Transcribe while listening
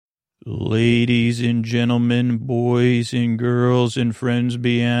Ladies and gentlemen, boys and girls, and friends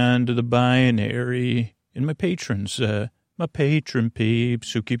beyond the binary, and my patrons, my patron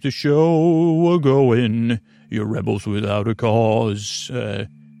peeps who keep the show going, you rebels without a cause.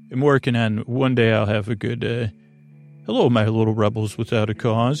 I'm working on, one day I'll have a good, hello, my little rebels without a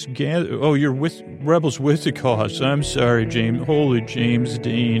cause. Oh, you're with rebels with a cause. I'm sorry, James. Holy James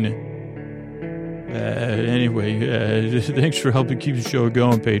Dean. Anyway, thanks for helping keep the show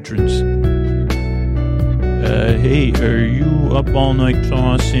going, patrons. Hey, are you up all night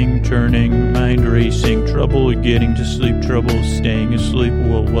tossing, turning, mind racing, trouble getting to sleep, trouble staying asleep?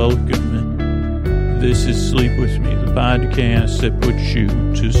 Well, welcome. This is Sleep With Me, the podcast that puts you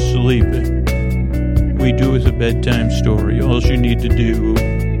to sleep. We do it with a bedtime story. All you need to do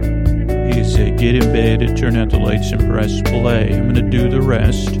is get in bed, turn out the lights, and press play. I'm going to do the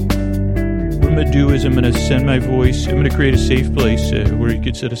rest. What I'm going to do is I'm going to send my voice. I'm going to create a safe place where you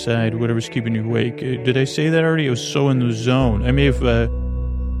can set aside whatever's keeping you awake. Did I say that already? I was so in the zone. I may have, I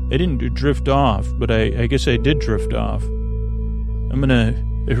didn't drift off, but I guess I did drift off.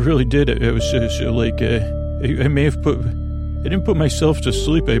 I really did. It was like, I may have I didn't put myself to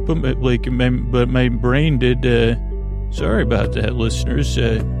sleep. I put but my brain did. Sorry about that, listeners.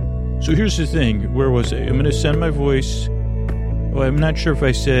 So here's the thing. Where was I? I'm going to send my voice. Oh, I'm not sure if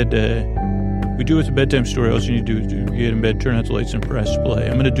I said, we do it with a bedtime story. All you need to do is get in bed, turn out the lights, and press play.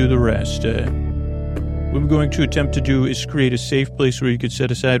 I'm going to do the rest. What I'm going to attempt to do is create a safe place where you could set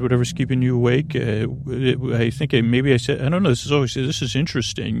aside whatever's keeping you awake. I think maybe I said, I don't know, this is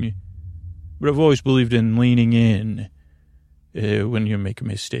interesting. But I've always believed in leaning in when you make a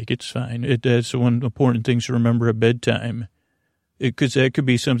mistake. It's fine. That's one important thing to remember at bedtime. Because that could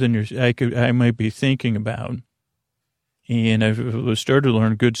be something I might be thinking about. And I've started to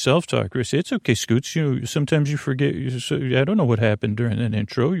learn good self-talk. I say, it's okay, Scoots. Sometimes you forget. I don't know what happened during that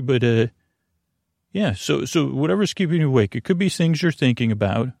intro, but yeah. So whatever's keeping you awake, it could be things you're thinking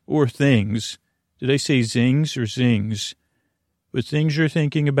about or things. Did I say zings or zings? But things you're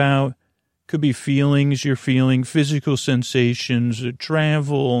thinking about could be feelings you're feeling, physical sensations,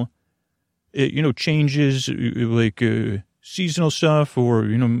 travel, changes like seasonal stuff, or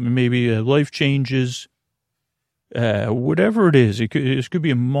maybe life changes. Whatever it is, it could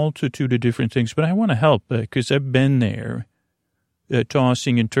be a multitude of different things, but I want to help because I've been there,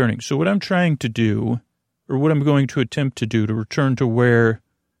 tossing and turning. So what I'm trying to do, or what I'm going to attempt to do to return to where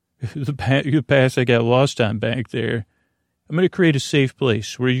the past I got lost on back there, I'm going to create a safe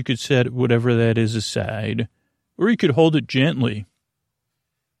place where you could set whatever that is aside, or you could hold it gently.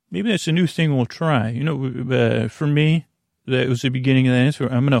 Maybe that's a new thing we'll try. For me, that was the beginning of that answer.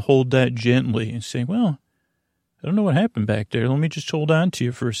 I'm going to hold that gently and say, well, I don't know what happened back there. Let me just hold on to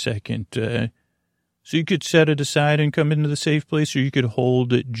you for a second. So you could set it aside and come into the safe place, or you could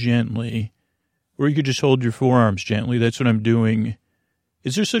hold it gently, or you could just hold your forearms gently. That's what I'm doing.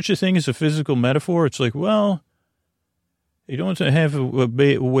 Is there such a thing as a physical metaphor? It's like, well, you don't have a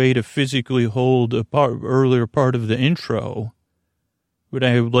way to physically hold earlier part of the intro, but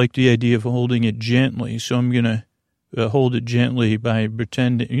I would like the idea of holding it gently. So I'm going to hold it gently by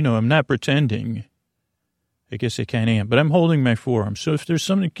pretending, I'm not pretending. I guess I kind of am, but I'm holding my forearm. So if there's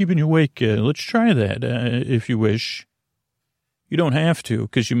something keeping you awake, let's try that if you wish. You don't have to,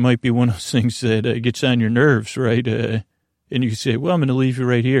 because you might be one of those things that gets on your nerves, right? And you can say, well, I'm going to leave you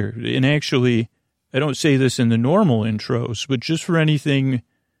right here. And actually, I don't say this in the normal intros, but just for anything,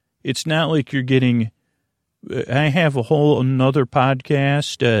 it's not like you're getting, I have a whole another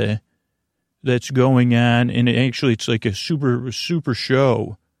podcast that's going on, and it's like a super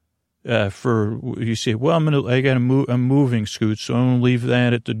show. You say, well, I'm moving, Scoot, so I'm going to leave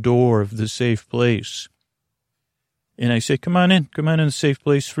that at the door of the safe place. And I say, come on in the safe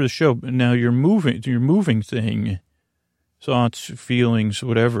place for the show. Now your moving thing, thoughts, feelings,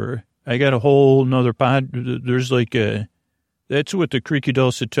 whatever. I got a whole nother there's that's what the creaky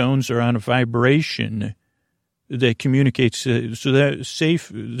dulcet tones are on, a vibration that communicates. So that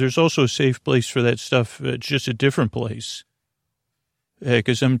safe, there's also a safe place for that stuff. It's just a different place.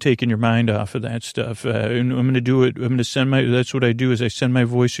 Because I'm taking your mind off of that stuff. And I'm going to do it. I'm going to that's what I do is I send my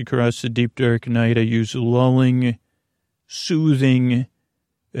voice across the deep, dark night. I use lulling, soothing,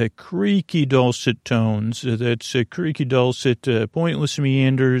 creaky dulcet tones. That's creaky dulcet, pointless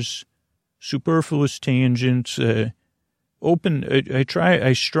meanders, superfluous tangents, open.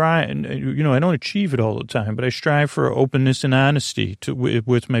 I strive, and I don't achieve it all the time, but I strive for openness and honesty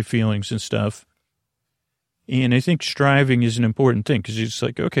with my feelings and stuff. And I think striving is an important thing because it's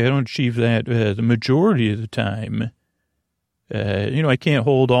like, okay, I don't achieve that the majority of the time. I can't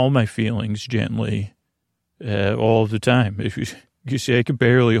hold all my feelings gently all of the time. You see, I could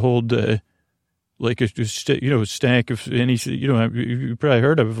barely hold, like a stack of anything, you probably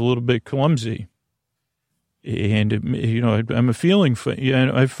heard of, a little bit clumsy. And, I'm a feeling,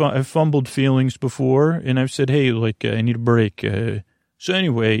 I've fumbled feelings before, and I've said, hey, like, I need a break. So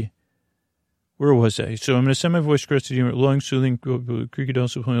anyway, where was I? So I'm going to send my voice across the long, soothing, creaky,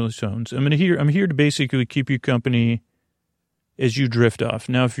 dulcet, plainly tones. I'm here to basically keep you company as you drift off.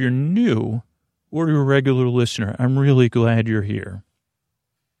 Now, if you're new or you're a regular listener, I'm really glad you're here.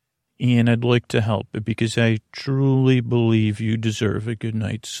 And I'd like to help because I truly believe you deserve a good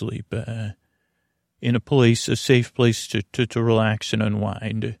night's sleep in a safe place to relax and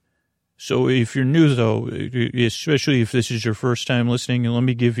unwind. So if you're new, though, especially if this is your first time listening, let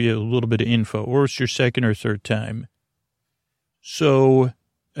me give you a little bit of info, or it's your second or third time. So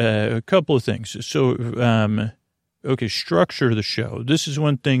a couple of things. So, okay, structure of the show. This is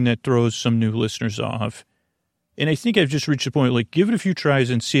one thing that throws some new listeners off. And I think I've just reached the point, like, give it a few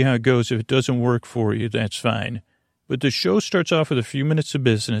tries and see how it goes. If it doesn't work for you, that's fine. But the show starts off with a few minutes of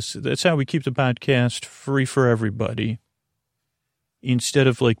business. That's how we keep the podcast free for everybody. Instead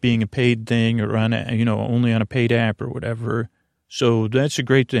of like being a paid thing or on only on a paid app or whatever. So that's a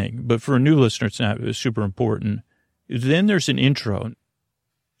great thing. But for a new listener, it's not super important. Then there's an intro.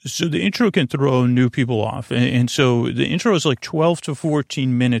 So the intro can throw new people off. And so the intro is like 12 to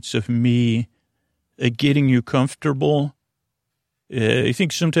 14 minutes of me getting you comfortable. I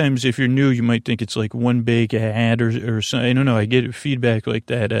think sometimes if you're new, you might think it's like one big ad or something. I don't know. I get feedback like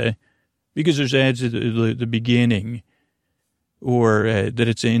that because there's ads at the beginning. Or that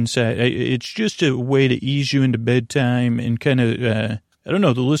it's inside. It's just a way to ease you into bedtime and kind of, I don't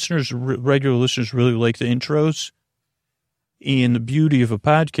know, regular listeners really like the intros. And the beauty of a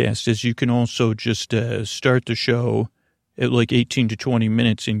podcast is you can also just start the show at like 18 to 20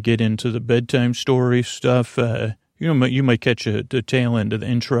 minutes and get into the bedtime story stuff. You might catch the tail end of the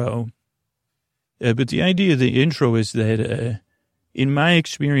intro. But the idea of the intro is that in my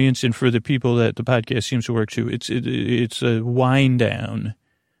experience, and for the people that the podcast seems to work to, it's a wind down.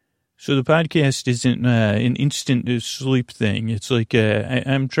 So the podcast isn't an instant sleep thing. It's like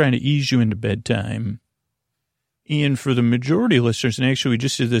I'm trying to ease you into bedtime. And for the majority of listeners, and actually we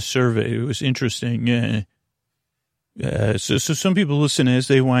just did this survey, it was interesting. So some people listen as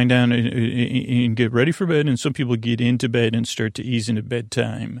they wind down and get ready for bed, and some people get into bed and start to ease into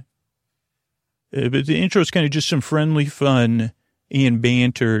bedtime. But the intro is kind of just some friendly fun and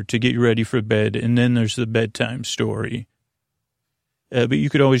banter to get you ready for bed, and then there's the bedtime story. But you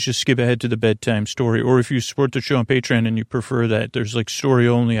could always just skip ahead to the bedtime story, or if you support the show on Patreon and you prefer that, there's like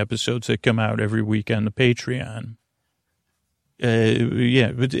story-only episodes that come out every week on the Patreon.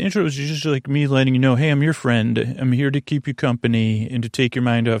 But the intro is just like me letting you know, hey, I'm your friend. I'm here to keep you company and to take your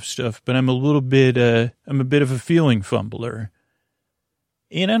mind off stuff, but I'm a bit of a feeling fumbler.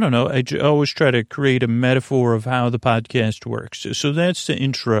 And I don't know, I always try to create a metaphor of how the podcast works. So that's the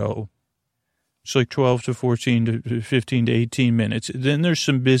intro. It's like 12 to 14 to 15 to 18 minutes. Then there's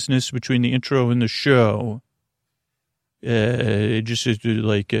some business between the intro and the show. Just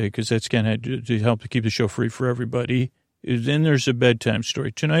like, because that's kind of to help to keep the show free for everybody. Then there's a bedtime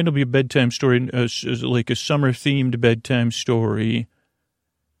story. Tonight will be a bedtime story, like a summer-themed bedtime story.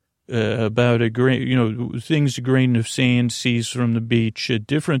 About things a grain of sand sees from the beach,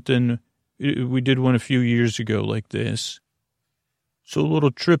 different than we did one a few years ago like this. So a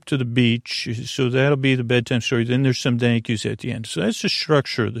little trip to the beach. So that'll be the bedtime story. Then there's some thank yous at the end. So that's the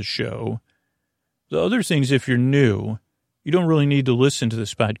structure of the show. The other things, if you're new, you don't really need to listen to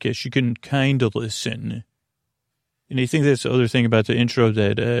this podcast. You can kind of listen. And I think that's the other thing about the intro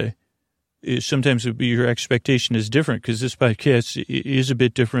that, sometimes your expectation is different because this podcast is a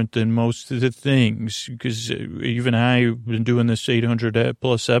bit different than most of the things. Because even I've been doing this 800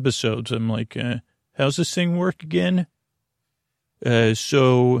 plus episodes. I'm like, how's this thing work again?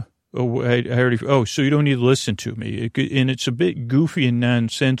 So you don't need to listen to me. And it's a bit goofy and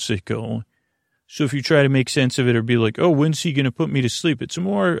nonsensical. So if you try to make sense of it or be like, oh, when's he going to put me to sleep? It's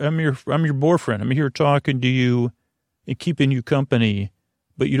more, I'm your boyfriend. I'm here talking to you and keeping you company.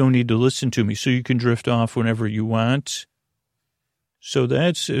 But you don't need to listen to me, so you can drift off whenever you want. So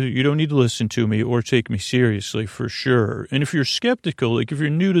that's, you don't need to listen to me or take me seriously for sure. And if you're skeptical, like if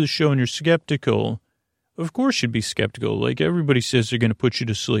you're new to the show and you're skeptical, of course you'd be skeptical. Like everybody says they're going to put you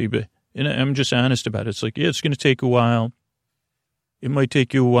to sleep. And I'm just honest about it. It's like, yeah, it's going to take a while. It might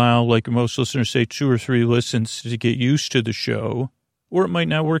take you a while, like most listeners say, 2 or 3 listens to get used to the show. Or it might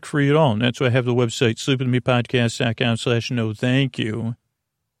not work for you at all. And that's why I have the website, sleepwithmepodcast.com/no thank you.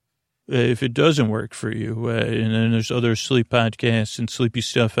 If it doesn't work for you, and then there's other sleep podcasts and sleepy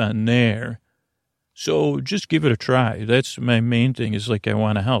stuff on there. So just give it a try. That's my main thing is like I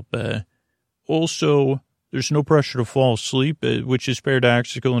want to help. Also, there's no pressure to fall asleep, which is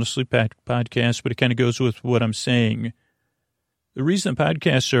paradoxical in a sleep podcast, but it kind of goes with what I'm saying. The reason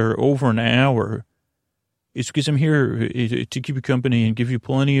podcasts are over an hour is because I'm here to keep you company and give you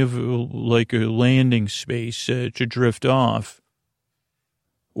plenty of like a landing space to drift off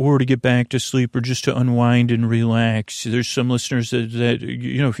or to get back to sleep or just to unwind and relax. There's some listeners that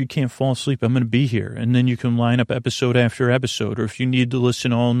you know, if you can't fall asleep, I'm going to be here. And then you can line up episode after episode. Or if you need to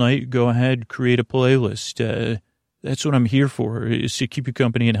listen all night, go ahead, create a playlist. That's what I'm here for, is to keep you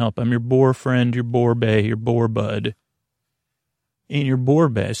company and help. I'm your bore friend, your bore bae, your bore bud, and your bore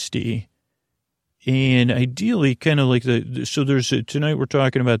bestie. And ideally, kind of like so there's tonight we're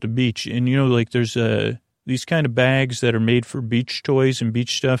talking about the beach, and you know, like there's these kind of bags that are made for beach toys and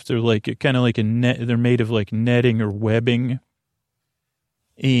beach stuff. They're like kind of like a net. They're made of like netting or webbing.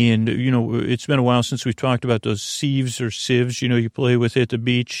 And you know, it's been a while since we've talked about those sieves or sieves. You know, you play with at the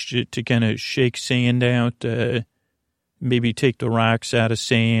beach to kind of shake sand out, maybe take the rocks out of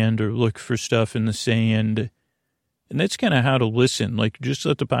sand or look for stuff in the sand. And that's kind of how to listen. Like, just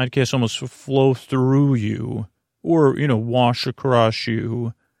let the podcast almost flow through you or, you know, wash across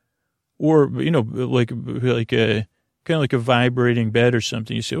you or, you know, like a kind of like a vibrating bed or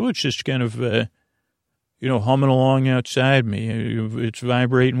something. You say, oh, it's just kind of, you know, humming along outside me. It's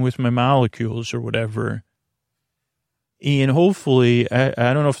vibrating with my molecules or whatever. And hopefully,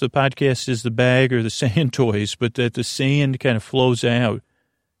 I don't know if the podcast is the bag or the sand toys, but that the sand kind of flows out,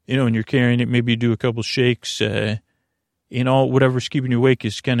 you know, and you're carrying it. Maybe you do a couple shakes, and all whatever's keeping you awake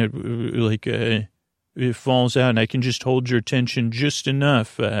is kind of like it falls out, and I can just hold your attention just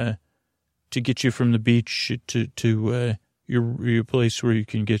enough to get you from the beach to your place where you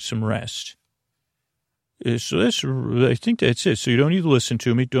can get some rest. So I think that's it. So you don't need to listen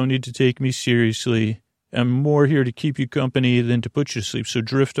to me, don't need to take me seriously. I'm more here to keep you company than to put you to sleep. So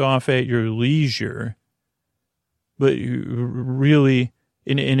drift off at your leisure, but you really.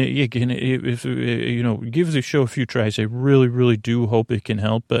 And again, if you know, give the show a few tries. I really, really do hope it can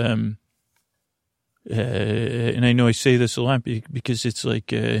help. And I know I say this a lot because it's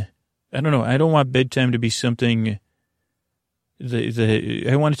like, I don't know. I don't want bedtime to be something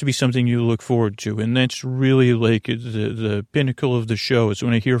I want it to be something you look forward to. And that's really like the pinnacle of the show is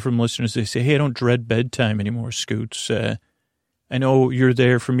when I hear from listeners, they say, hey, I don't dread bedtime anymore, Scoots. I know you're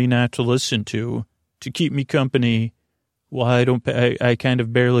there for me not to listen to keep me company. Well, I kind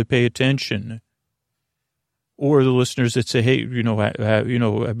of barely pay attention. Or the listeners that say, hey, you know,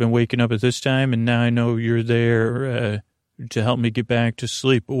 I've been waking up at this time and now I know you're there to help me get back to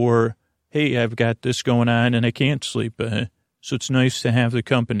sleep. Or, hey, I've got this going on and I can't sleep. So it's nice to have the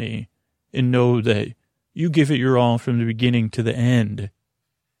company and know that you give it your all from the beginning to the end.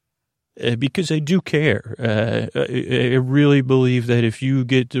 Because I do care. I really believe that if you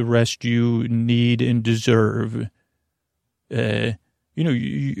get the rest you need and deserve, you know,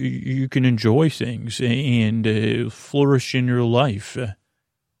 you can enjoy things and flourish in your life.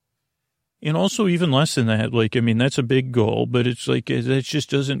 And also even less than that, like, I mean, that's a big goal, but it's like, that just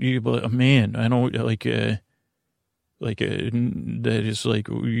doesn't, man, I don't, that is like,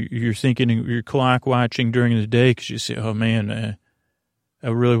 you're thinking, you're clock watching during the day because you say, oh man, I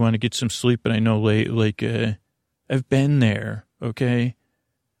really want to get some sleep, but I know I've been there, okay?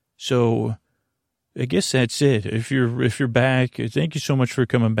 So I guess that's it. If you're back, thank you so much for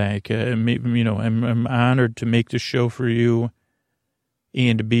coming back. Maybe, you know, I'm honored to make this show for you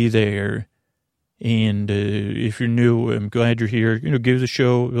and to be there. And if you're new, I'm glad you're here. You know, give the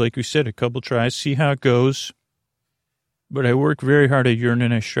show, like we said, a couple tries, see how it goes. But I work very hard at Yearn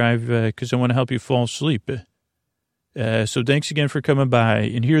and I strive because I want to help you fall asleep. So thanks again for coming by.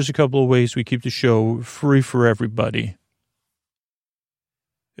 And here's a couple of ways we keep the show free for everybody.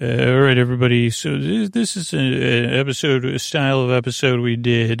 All right, everybody. So this is a style of episode we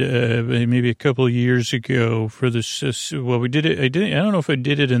did maybe a couple of years ago for this. Well, we did it. I don't know if I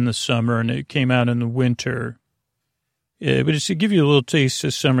did it in the summer and it came out in the winter. But it's to give you a little taste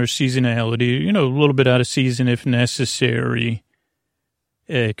of summer seasonality, you know, a little bit out of season if necessary.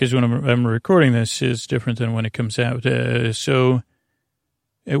 Because when I'm recording this, it's different than when it comes out. So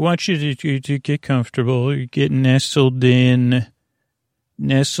I want you to get comfortable, get nestled in,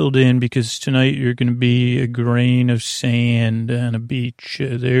 because tonight you're going to be a grain of sand on a beach.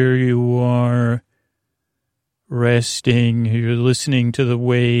 There you are, resting. You're listening to the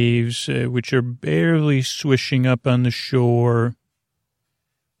waves, which are barely swishing up on the shore.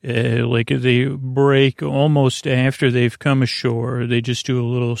 Like they break almost after they've come ashore. They just do a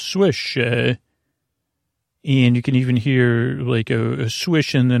little swish. And you can even hear like a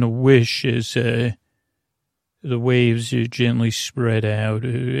swish and then a wish as The waves gently spread out.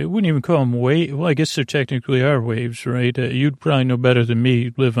 I wouldn't even call them waves. Well, I guess there technically are waves, right? You'd probably know better than me.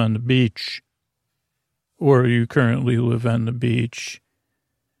 You live on the beach. Or you currently live on the beach.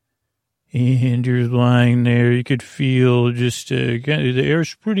 And you're lying there. You could feel just, the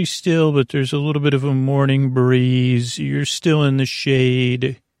air's pretty still, but there's a little bit of a morning breeze. You're still in the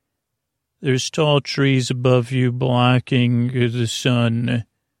shade. There's tall trees above you blocking the sun,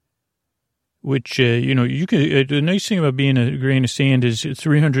 which, you could, the nice thing about being a grain of sand is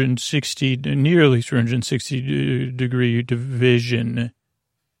nearly 360 degree division.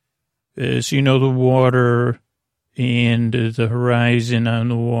 So, the water and the horizon on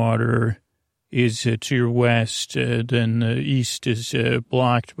the water is to your west, then the east is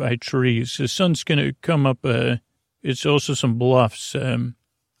blocked by trees. The sun's going to come up. It's also some bluffs.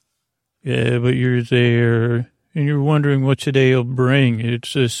 But you're there, and you're wondering what today will bring.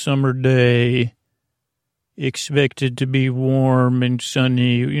 It's a summer day, expected to be warm and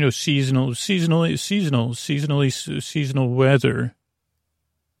sunny, seasonal weather.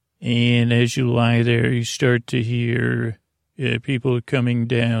 And as you lie there, you start to hear people coming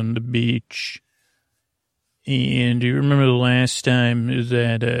down the beach. And you remember the last time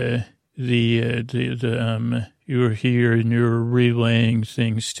that you were here and you were relaying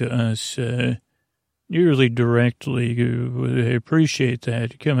things to us nearly directly. I appreciate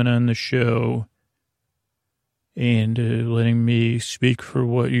that, coming on the show and letting me speak for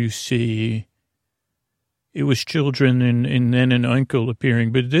what you see. It was children and then an uncle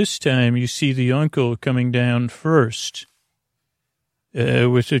appearing, but this time you see the uncle coming down first,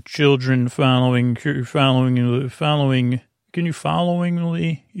 with the children following. Can you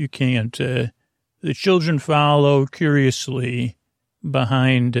followingly? You can't. The children follow curiously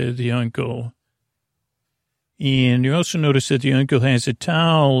behind the uncle. And you also notice that the uncle has a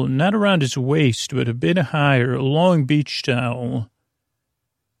towel, not around his waist, but a bit higher, a long beach towel.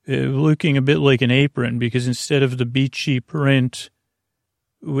 Looking a bit like an apron, because instead of the beachy print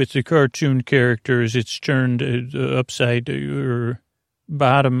with the cartoon characters, it's turned upside or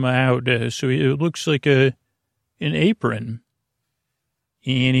bottom out, so it looks like an apron.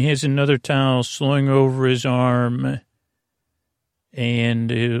 And he has another towel slung over his arm,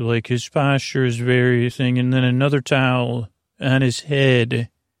 and like his posture is very thing, and then another towel on his head.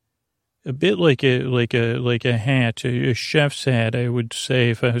 A bit like a hat, a chef's hat, I would say,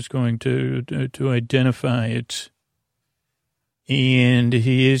 if I was going to identify it. And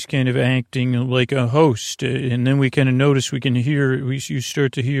he is kind of acting like a host. And then we kind of notice you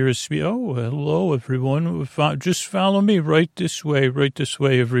start to hear us speak. Oh, hello, everyone. Just follow me right this way,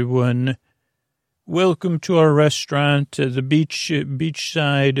 everyone. Welcome to our restaurant, the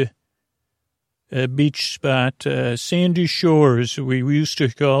beachside. Beach spot, Sandy Shores, we used to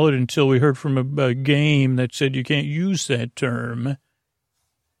call it until we heard from a game that said you can't use that term.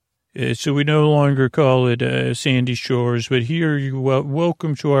 So we no longer call it Sandy Shores, but here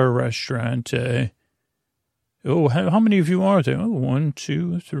welcome to our restaurant. How many of you are there? 1,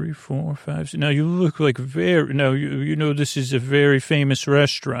 2, 3, 4, 5, 6. Now you look like this is a very famous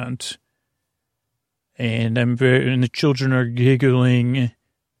restaurant. And and the children are giggling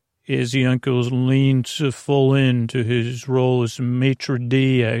as the uncle leans full into his role as maitre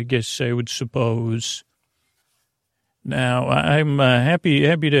d', I guess I would suppose. Now, I'm happy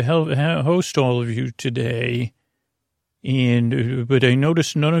to host all of you today, but I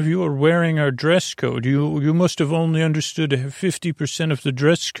notice none of you are wearing our dress code. You must have only understood 50% of the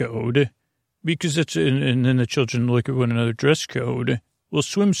dress code, because it's, and then the children look at one another, dress code. Well,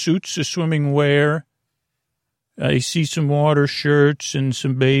 swimsuits, a swimming wear. I see some water shirts and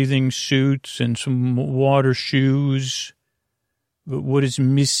some bathing suits and some water shoes. But what is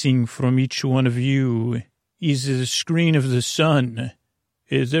missing from each one of you is the screen of the sun.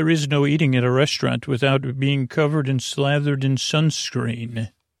 There is no eating at a restaurant without being covered and slathered in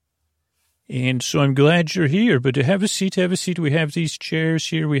sunscreen. And so I'm glad you're here, but have a seat. We have these chairs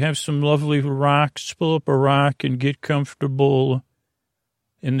here. We have some lovely rocks. Pull up a rock and get comfortable.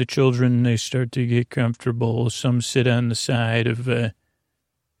 And the children, they start to get comfortable. Some sit on the side of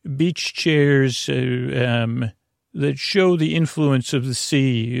beach chairs that show the influence of the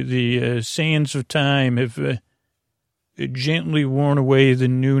sea. The sands of time have gently worn away the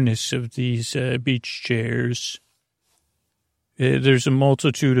newness of these beach chairs. There's a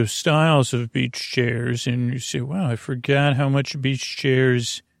multitude of styles of beach chairs, and you say, wow, I forgot how much beach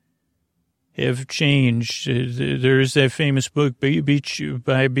chairs have changed. There is that famous book, Beach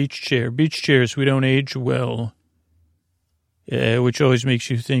Chair. Beach chairs, we don't age well, which always makes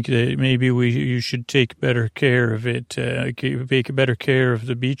you think that maybe you should take better care of it, take better care of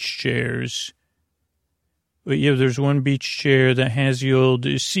the beach chairs. But yeah, there's one beach chair that has the old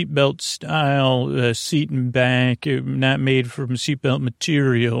seatbelt style seat and back, not made from seatbelt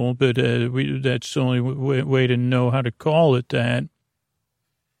material, but that's the only way to know how to call it that.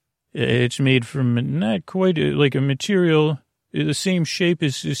 It's made from not quite like a material, the same shape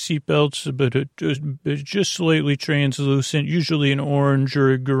as the seatbelts, but just slightly translucent, usually an orange or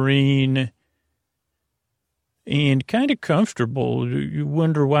a green. And kind of comfortable. You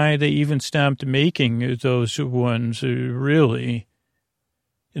wonder why they even stopped making those ones, really.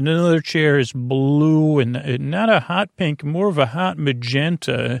 And another chair is blue and not a hot pink, more of a hot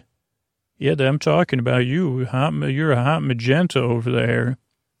magenta. Yeah, I'm talking about you. You're a hot magenta over there.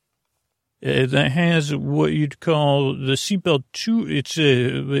 That has what you'd call the seatbelt 2.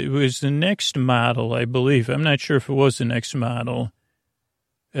 It was the next model, I believe. I'm not sure if it was the next model.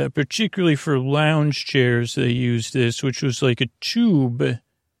 Particularly for lounge chairs, they used this, which was like a tube, a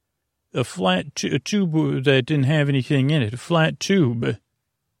tube that didn't have anything in it, a flat tube.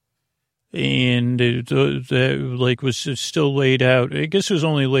 And that like was still laid out. I guess it was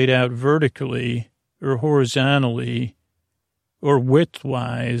only laid out vertically or horizontally or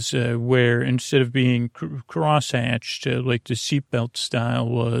widthwise, where instead of being cross-hatched like the seatbelt style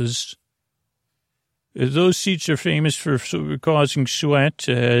was. Those seats are famous for causing sweat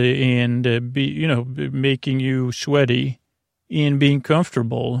and making you sweaty and being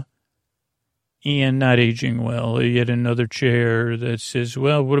comfortable and not aging well. Yet another chair that says,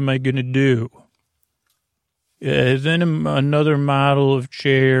 well, what am I going to do? Then another model of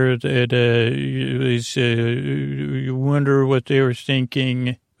chair that is, you wonder what they were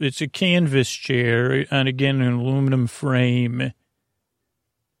thinking. It's a canvas chair on, again, an aluminum frame,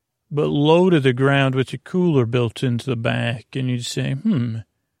 but low to the ground with a cooler built into the back. And you'd say, And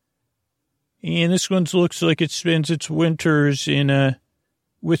this one looks like it spends its winters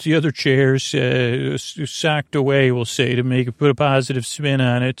with the other chairs, socked away, we'll say, to put a positive spin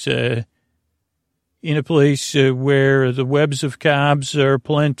on it, in a place where the webs of cobs are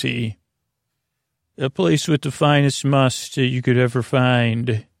plenty. A place with the finest must you could ever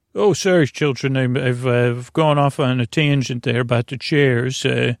find. Oh, sorry, children, I've gone off on a tangent there about the chairs.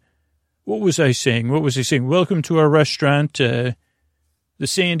 What was I saying? Welcome to our restaurant, the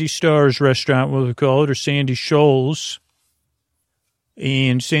Sandy Stars restaurant, we'll call it, or Sandy Shoals.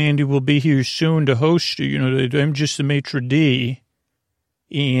 And Sandy will be here soon to host. I'm just the maitre d',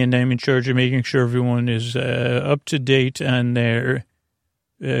 and I'm in charge of making sure everyone is up to date on their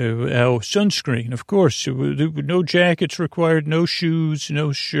sunscreen, of course. No jackets required, no shoes,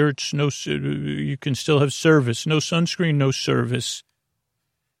 no shirts, you can still have service. No sunscreen, no service.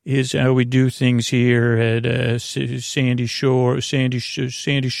 Is how we do things here at Sandy Shoals.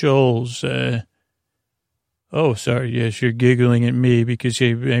 Oh, sorry. Yes, you're giggling at me because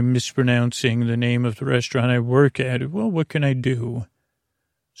I'm mispronouncing the name of the restaurant I work at. Well, what can I do?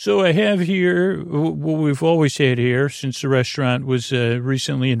 So I have here what we've always had here since the restaurant was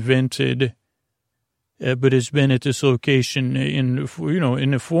recently invented, but has been at this location in a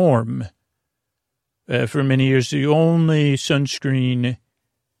form for many years. The only sunscreen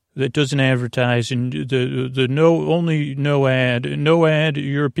that doesn't advertise, and the NOAD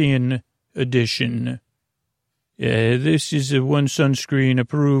European edition. This is one sunscreen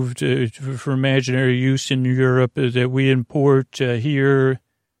approved for imaginary use in Europe that we import here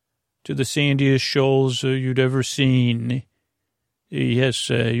to the sandiest shoals you'd ever seen. Yes,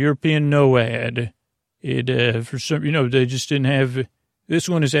 European NOAD. For some, they just didn't have. This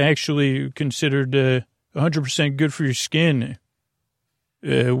one is actually considered 100% good for your skin.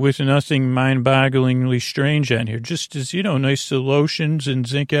 With nothing mind-bogglingly strange on here. Just as, nice lotions and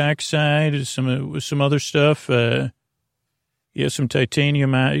zinc oxide, some other stuff. Some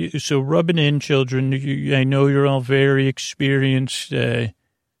titanium. So rub it in, children. I know you're all very experienced at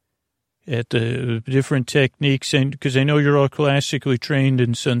the different techniques, and because I know you're all classically trained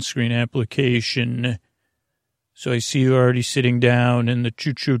in sunscreen application. So I see you already sitting down in the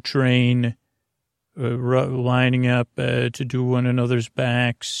choo-choo train, lining up to do one another's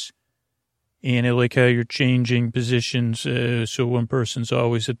backs. And I like how you're changing positions so one person's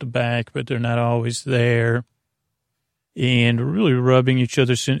always at the back, but they're not always there. And really rubbing each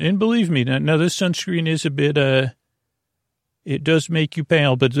other's. And believe me, now this sunscreen is a bit, it does make you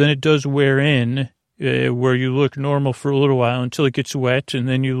pale, but then it does wear in where you look normal for a little while until it gets wet, and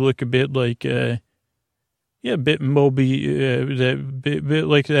then you look a bit like, a bit Moby, bit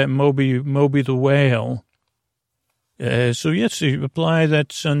like that Moby the whale. So yes, you apply that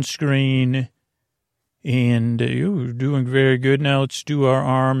sunscreen, and you're doing very good. Now let's do our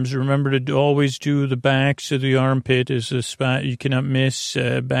arms. Remember to always do the backs of the armpit is a spot you cannot miss.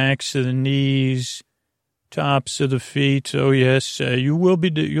 Backs of the knees, tops of the feet. Oh, yes, you'll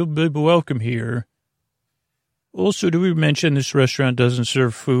be welcome here. Also, do we mention this restaurant doesn't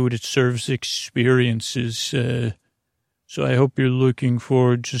serve food, it serves experiences. So I hope you're looking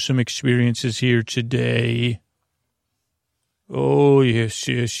forward to some experiences here today. Oh, yes,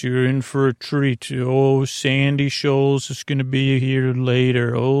 you're in for a treat. Oh, Sandy Shoals is going to be here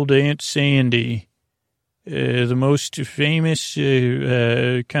later. Old Aunt Sandy, the most famous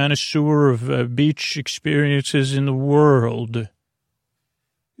connoisseur of beach experiences in the world.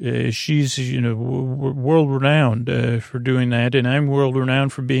 She's, world-renowned for doing that, and I'm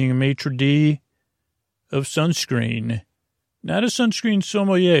world-renowned for being a maitre d' of sunscreen. Not a sunscreen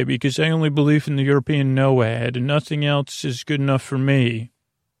sommelier, because I only believe in the European NOAD, and nothing else is good enough for me.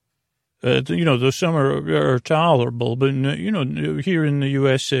 Though some are tolerable, but, here in the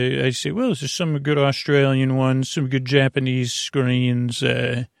U.S., I say, well, there's some good Australian ones, some good Japanese screens,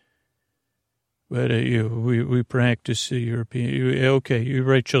 but we practice the European. Okay, you're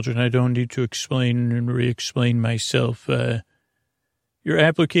right, children. I don't need to explain and re-explain myself. Your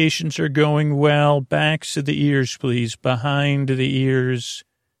applications are going well. Backs of the ears, please. Behind the ears.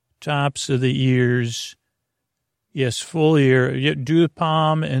 Tops of the ears. Yes, full ear. Yeah, do the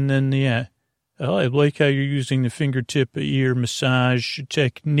palm and then the... Oh, I like how you're using the fingertip ear massage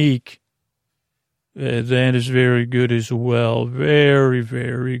technique. That is very good as well. Very,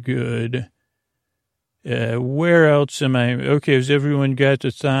 very good. Where else am I? Okay, has everyone got the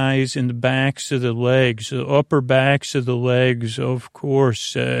thighs and the backs of the legs, the upper backs of the legs, of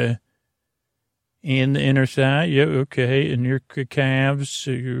course, and the inner thigh? Yeah, okay, and your calves,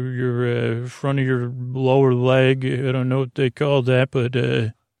 your front of your lower leg, I don't know what they call that, but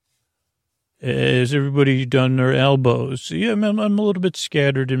has everybody done their elbows? Yeah, I'm a little bit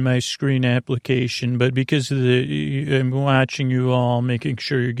scattered in my screen application, but because of I'm watching you all, making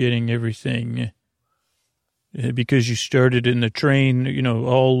sure you're getting everything. Because you started in the train,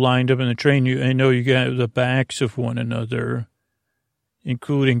 all lined up in the train, I know you got the backs of one another,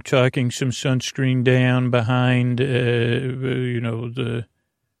 including tucking some sunscreen down behind,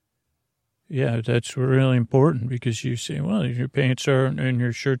 that's really important because you say, well, your pants aren't and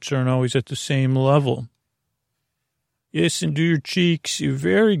your shirts aren't always at the same level. Yes, and do your cheeks. You're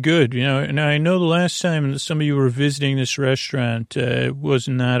very good. Now I know the last time some of you were visiting this restaurant, it was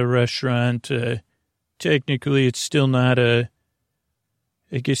not a restaurant, technically, it's still not I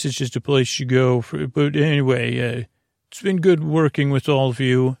guess it's just a place you go for, but anyway, it's been good working with all of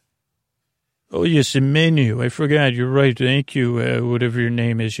you. Oh, yes, a menu. I forgot. You're right. Thank you, whatever your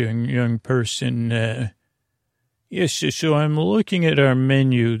name is, young person. Yes, so I'm looking at our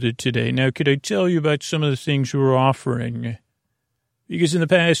menu today. Now, could I tell you about some of the things we're offering? Because in the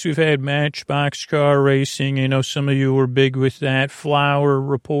past, we've had Matchbox car racing. I know some of you were big with that. Flower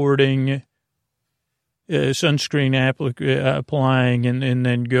reporting. Sunscreen applying and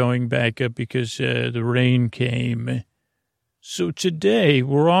then going back up because the rain came. So today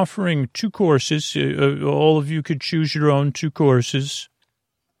we're offering 2 courses. All of you could choose your own 2 courses,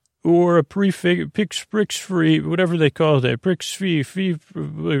 or a prix free, whatever they call that, prix free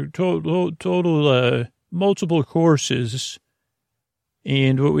total multiple courses.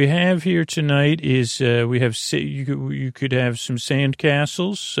 And what we have here tonight is we have you could have some sand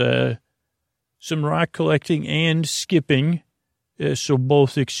castles. Some rock collecting and skipping, so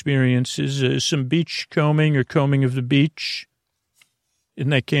both experiences. Some beach combing or combing of the beach,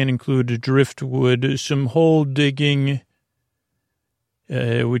 and that can include driftwood. Some hole digging,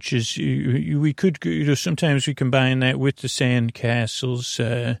 which is, we could, sometimes we combine that with the sand castles.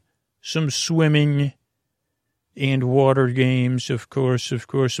 Some swimming and water games, of course,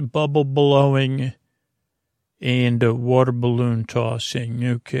 bubble blowing and water balloon tossing.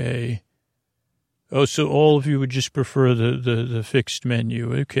 Okay. Oh, so all of you would just prefer the fixed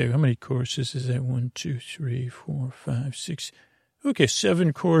menu. Okay, how many courses is that? 1, 2, 3, 4, 5, 6. Okay,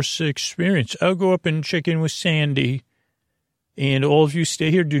 7-course experience. I'll go up and check in with Sandy. And all of you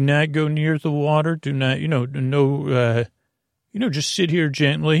stay here. Do not go near the water. Do not, just sit here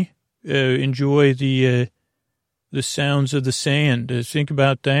gently. Enjoy the sounds of the sand. Think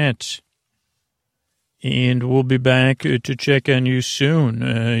about that. And we'll be back to check on you soon.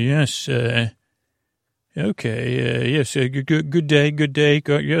 Yes, okay. Yes. Good day.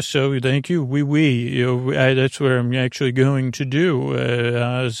 Yes. So thank you. That's where I'm actually going to do.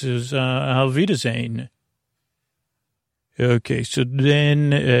 Auf Wiedersehen. Okay. So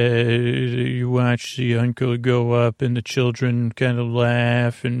then, you watch the uncle go up and the children kind of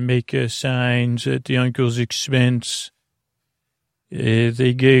laugh and make signs at the uncle's expense.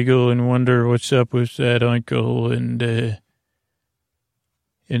 They giggle and wonder what's up with that uncle. And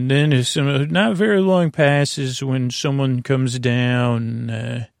And then some not very long passes when someone comes down,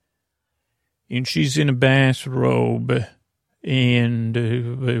 and she's in a bathrobe, and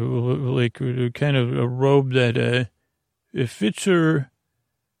like kind of a robe that it fits her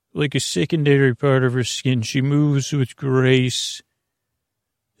like a secondary part of her skin. She moves with grace.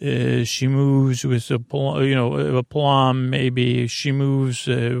 She moves with aplomb, maybe. She moves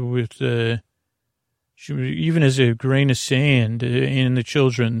with. She even as a grain of sand, and the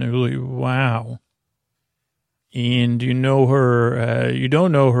children, they're like, wow. And you know her, you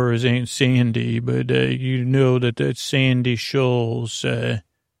don't know her as Aunt Sandy, but you know that's Sandy Shoals,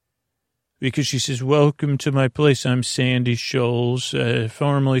 because she says, welcome to my place. I'm Sandy Shoals,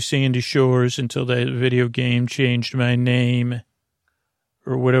 formerly Sandy Shores until that video game changed my name.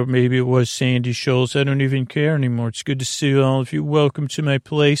 Or whatever, maybe it was Sandy Shoals. I don't even care anymore. It's good to see all of you. Welcome to my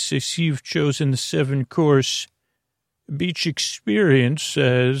place. I see you've chosen the 7-course beach experience.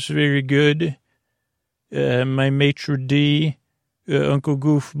 It's very good. My maitre d', Uncle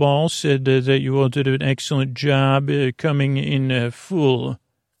Goofball, said that you all did an excellent job coming in full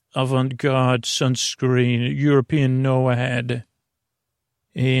avant-garde sunscreen, European NOAD.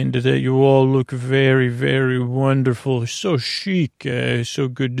 And that you all look very, very wonderful. So chic. So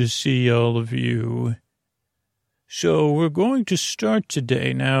good to see all of you. So we're going to start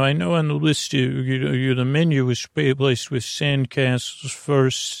today. Now, I know on the list, the menu was placed with sandcastles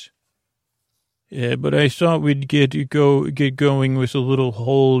first. But I thought we'd get going with a little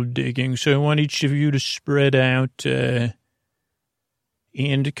hole digging. So I want each of you to spread out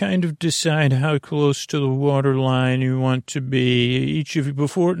and kind of decide how close to the water line you want to be. Each of you,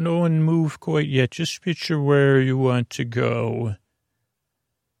 before no one move quite yet, just picture where you want to go.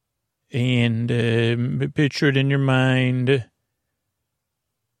 And picture it in your mind.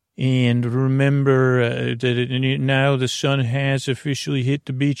 And remember that now the sun has officially hit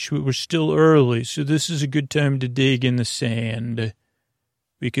the beach, but we're still early. So this is a good time to dig in the sand,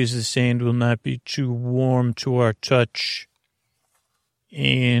 because the sand will not be too warm to our touch.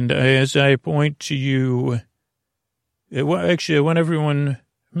 And as I point to you, well, actually, I want everyone,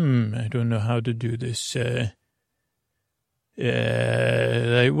 I don't know how to do this. Well,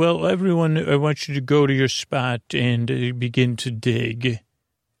 everyone, I want you to go to your spot and begin to dig.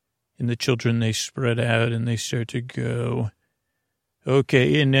 And the children, they spread out and they start to go.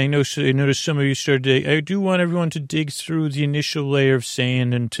 Okay, and I notice some of you started to dig. I do want everyone to dig through the initial layer of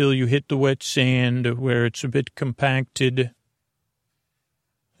sand until you hit the wet sand where it's a bit compacted.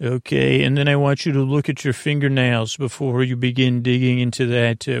 Okay, and then I want you to look at your fingernails before you begin digging into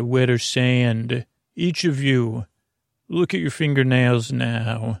that wetter sand. Each of you, look at your fingernails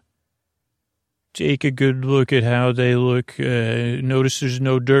now. Take a good look at how they look. Notice there's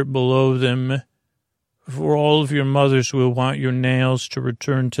no dirt below them. For all of your mothers will want your nails to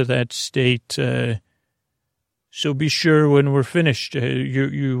return to that state. So be sure when we're finished,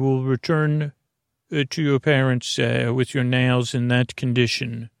 you will return to your parents with your nails in that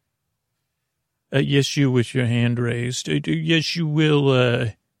condition. Yes, you with your hand raised. Yes, you will.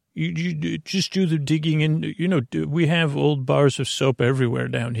 You just do the digging in. We have old bars of soap everywhere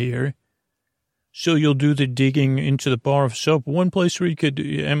down here. So you'll do the digging into the bar of soap. One place where you could,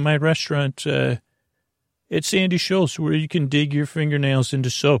 at my restaurant, at Sandy Shoals, where you can dig your fingernails into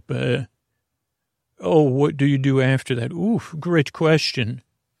soap. What do you do after that? Oof, great question.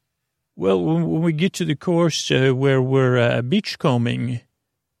 Well, when we get to the course where we're beachcombing,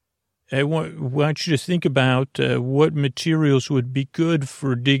 I want you to think about what materials would be good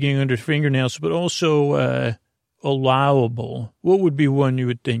for digging under fingernails, but also allowable. What would be one you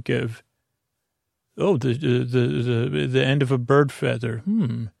would think of? Oh, the end of a bird feather.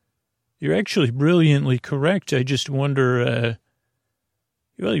 You're actually brilliantly correct. I just wonder.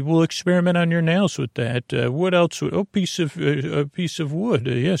 We'll experiment on your nails with that. What else? A piece of wood.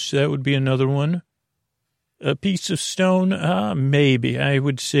 Yes, that would be another one. A piece of stone. Maybe. I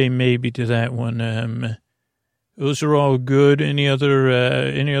would say maybe to that one. Those are all good. Any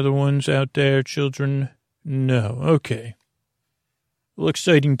other ones out there, children? No. Okay. Well,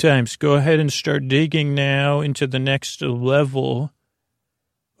 exciting times. Go ahead and start digging now into the next level.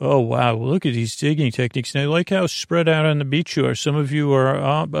 Oh, wow. Look at these digging techniques. And I like how spread out on the beach you are. Some of you are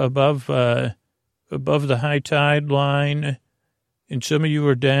up above the high tide line, and some of you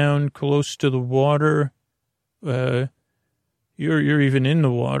are down close to the water. You're even in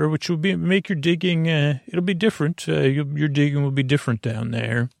the water, which will make your digging, it'll be different. Your digging will be different down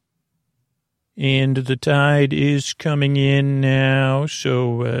there. And the tide is coming in now,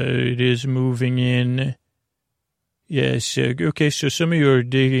 so it is moving in. Yes, okay, so some of you are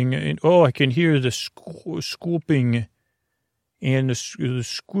digging. I can hear the scooping and the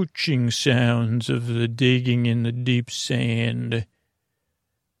squooching sounds of the digging in the deep sand.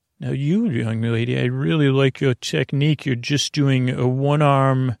 Now, you, young lady, I really like your technique. You're just doing a one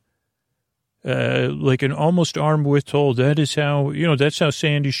arm, like an almost arm width hole. That is how, that's how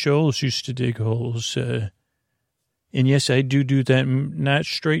Sandy Shoals used to dig holes. And yes, I do that, not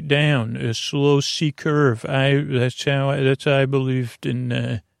straight down, a slow C curve. That's how I believed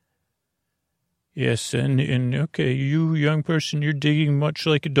in, yes. And okay, you young person, you're digging much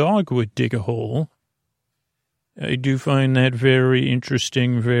like a dog would dig a hole. I do find that very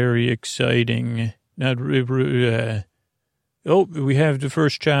interesting, very exciting. We have the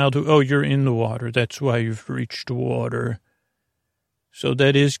first child you're in the water. That's why you've reached water. So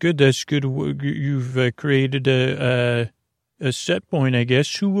that is good. That's good. You've created a set point, I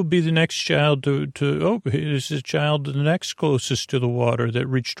guess. Who will be the next child is the child the next closest to the water that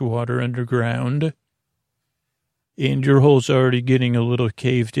reached water underground. And your hole's already getting a little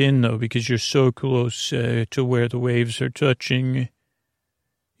caved in, though, because you're so close to where the waves are touching.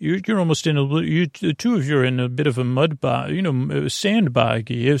 You're almost the two of you are in a bit of a mud bog, sand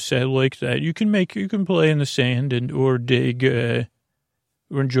bog. Yes, I like that. You can play in the sand or dig, or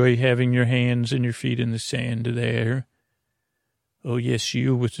enjoy having your hands and your feet in the sand there. Oh, yes,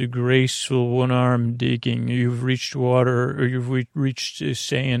 you with the graceful one-arm digging. You've reached water, or you've reached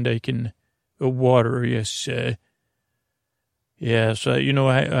sand. Water, yes. Yeah, so,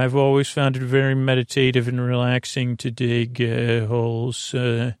 I've always found it very meditative and relaxing to dig holes.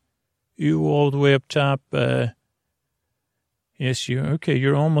 You all the way up top, yes,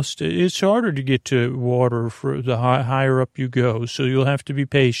 you're almost, it's harder to get to water for the higher up you go, so you'll have to be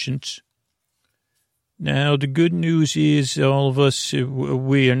patient. Now, the good news is all of us,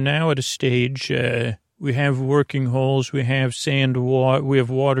 we are now at a stage, we have working holes, we have we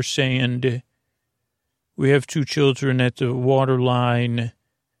have water sand. We have 2 children at the water line,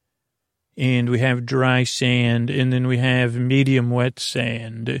 and we have dry sand, and then we have medium wet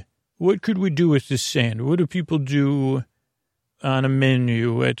sand. What could we do with this sand? What do people do on a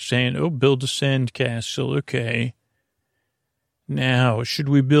menu at sand? Oh, build a sand castle. Okay. Now, should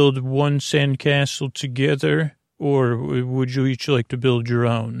we build one sand castle together, or would you each like to build your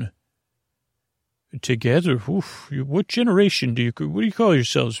own? Together? Oof. What generation what do you call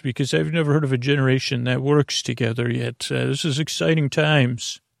yourselves? Because I've never heard of a generation that works together yet. This is exciting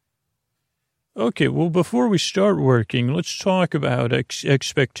times. Okay, well, before we start working, let's talk about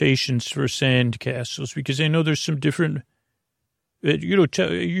expectations for sand castles, because I know there's some different, you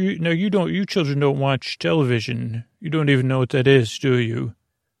children don't watch television. You don't even know what that is, do you?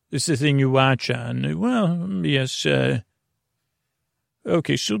 It's the thing you watch on. Well, yes,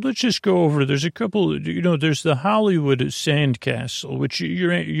 okay, so let's just go over. There's a couple, there's the Hollywood Sandcastle, which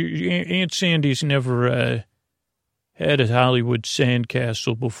your Aunt Sandy's never had a Hollywood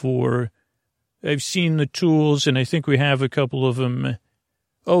Sandcastle before. I've seen the tools, and I think we have a couple of them.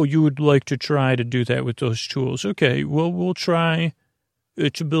 Oh, you would like to try to do that with those tools. Okay, well, we'll try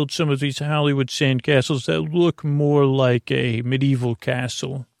to build some of these Hollywood Sandcastles that look more like a medieval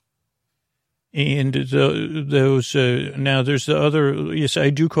castle. And now there's the other, yes, I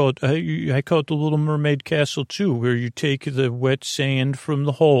do call it, I call it the Little Mermaid Castle too, where you take the wet sand from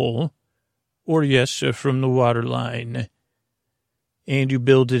the hole, or yes, from the water line, and you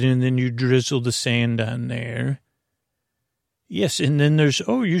build it and then you drizzle the sand on there. Yes, and then there's,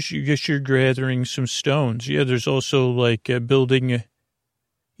 you're gathering some stones. Yeah, there's also like building,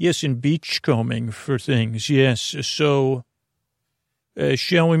 yes, and beachcombing for things. Yes, so...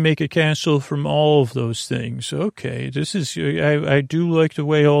 shall we make a castle from all of those things? Okay, this is, I do like the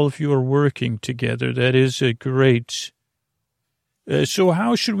way all of you are working together. That is great. So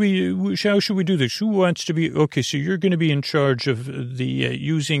how should we do this? Who wants to be, okay, so you're going to be in charge of the,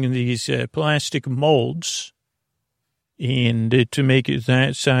 using these plastic molds and to make it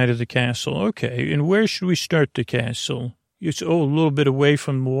that side of the castle. Okay, and where should we start the castle? It's, a little bit away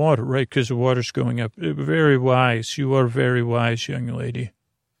from the water, right? Because the water's going up. Very wise. You are very wise, young lady.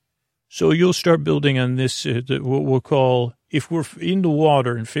 So you'll start building on this, what we'll call, if we're in the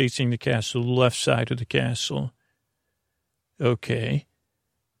water and facing the castle, the left side of the castle. Okay.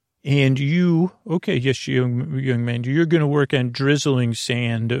 And you, okay, yes, young man, you're going to work on drizzling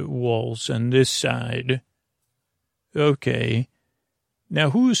sand walls on this side. Okay.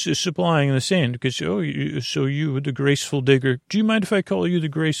 Now, who's supplying the sand? Because, so you, the graceful digger. Do you mind if I call you the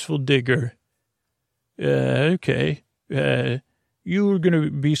graceful digger? Okay. You are going to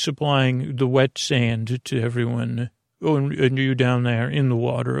be supplying the wet sand to everyone. Oh, and you down there in the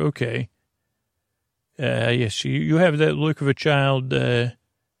water. Okay. Yes, you have that look of a child.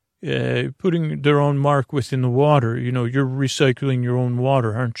 putting their own mark within the water. You know, you're recycling your own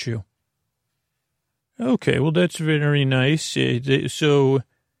water, aren't you? Okay, well, that's very nice. So,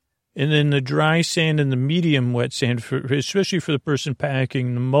 and then the dry sand and the medium wet sand, especially for the person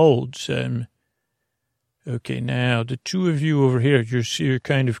packing the molds. Okay, now, the two of you over here, you're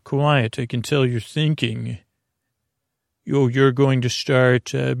kind of quiet. I can tell you're thinking. You're going to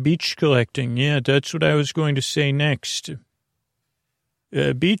start beach collecting. Yeah, that's what I was going to say next.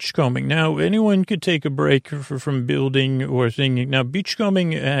 Beachcombing. Now, anyone could take a break from building or thinking. Now, beachcombing,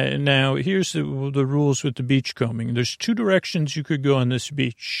 now, here's the rules with the beachcombing. There's two directions you could go on this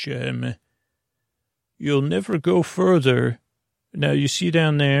beach. You'll never go further. Now, you see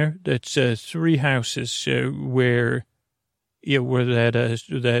down there, that's 3 houses where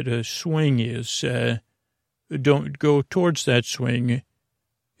that swing is. Don't go towards that swing.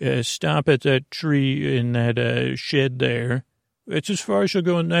 Stop at that tree in that shed there. It's as far as you'll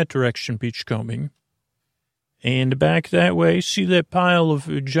go in that direction, beachcombing. And back that way, see that pile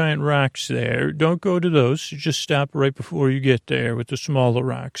of giant rocks there? Don't go to those. Just stop right before you get there with the smaller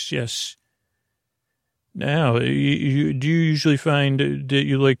rocks, yes. Now, do you usually find that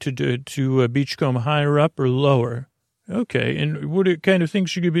you like to beachcomb higher up or lower? Okay, and what kind of things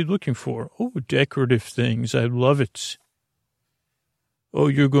should you be looking for? Oh, decorative things. I love it. Oh,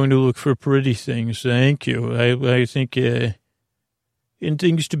 you're going to look for pretty things. Thank you. I think... and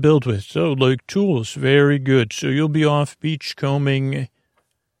things to build with. So, like tools, very good. So you'll be off beachcombing.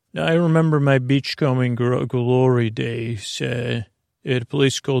 Now, I remember my beachcombing glory days at a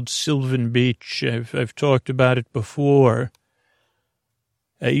place called Sylvan Beach. I've talked about it before.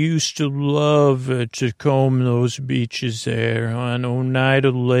 I used to love to comb those beaches there on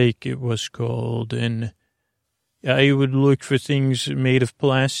Oneida Lake, it was called. And I would look for things made of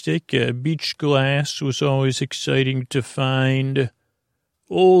plastic. Beach glass was always exciting to find.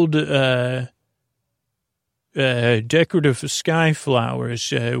 Old decorative sky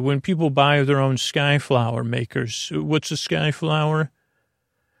flowers. When people buy their own sky flower makers, what's a sky flower?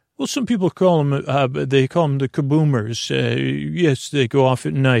 Well, some people call them, they call them the kaboomers. Yes, they go off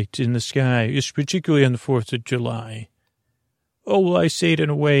at night in the sky, it's particularly on the 4th of July. Oh, well, I say it in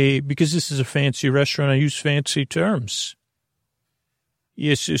a way, because this is a fancy restaurant, I use fancy terms.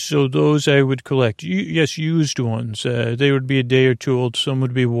 Yes, so those I would collect. Yes, used ones. They would be a day or two old. Some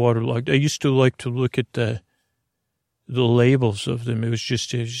would be waterlogged. I used to like to look at the labels of them. It was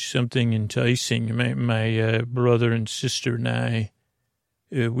just something enticing. My brother and sister and I,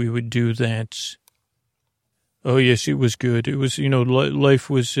 we would do that. Oh, yes, it was good. It was, life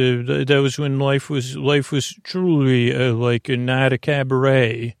was, that was when life was truly like not a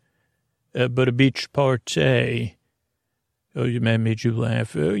cabaret, but a beach party. Oh, your man made you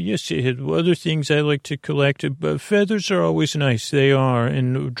laugh. Oh, yes, it had other things I like to collect. But feathers are always nice. They are.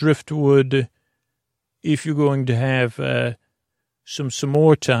 And driftwood, if you're going to have some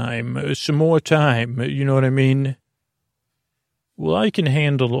more time, you know what I mean? Well, I can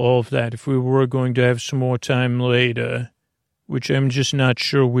handle all of that if we were going to have some more time later, which I'm just not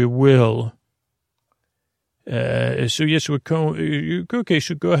sure we will. So yes, okay,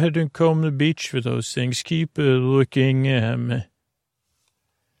 so go ahead and comb the beach for those things. Keep looking.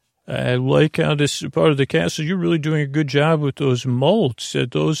 I like how this part of the castle, you're really doing a good job with those molds.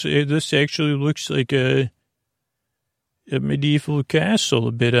 This actually looks like a medieval castle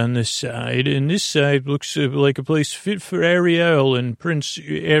a bit on this side. And this side looks like a place fit for Ariel and Prince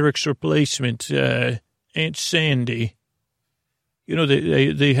Eric's replacement, Aunt Sandy.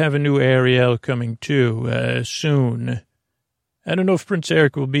 They have a new Ariel coming too soon. I don't know if Prince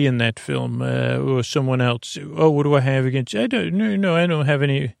Eric will be in that film or someone else. Oh, what do I have against? I don't have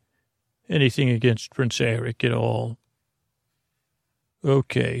anything against Prince Eric at all.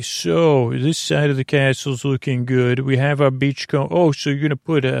 Okay, so this side of the castle's looking good. We have our beachcomb. Oh, so you're going to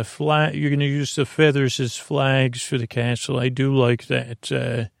put a flag. You're going to use the feathers as flags for the castle. I do like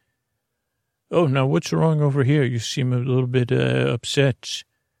that. Oh, now what's wrong over here? You seem a little bit upset.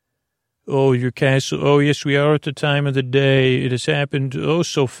 Oh, your castle. Oh, yes, we are at the time of the day. It has happened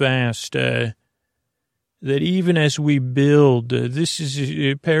so fast that even as we build, this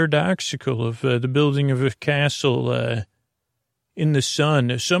is paradoxical of the building of a castle in the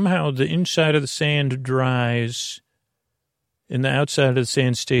sun. Somehow the inside of the sand dries and the outside of the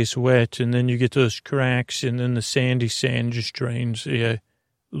sand stays wet, and then you get those cracks, and then the sandy sand just drains.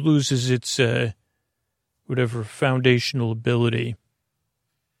 Loses its whatever foundational ability.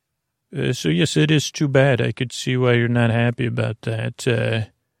 So yes, it is too bad. I could see why you're not happy about that.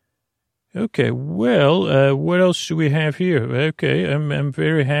 Okay, well, what else do we have here? Okay, I'm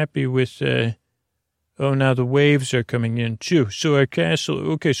very happy with. Oh, now the waves are coming in, too. So our castle,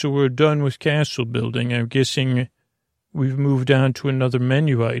 okay, so we're done with castle building. I'm guessing we've moved on to another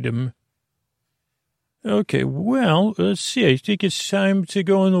menu item. Okay, well, let's see. I think it's time to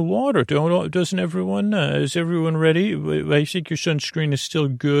go in the water. Doesn't everyone, is everyone ready? I think your sunscreen is still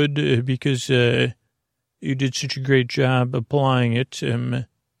good because you did such a great job applying it.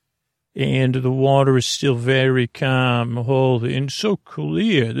 And the water is still very calm, holy, and so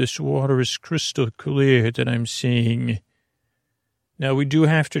clear. This water is crystal clear that I'm seeing. Now, we do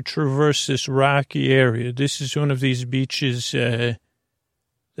have to traverse this rocky area. This is one of these beaches that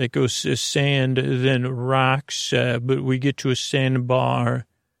goes sand, then rocks, but we get to a sandbar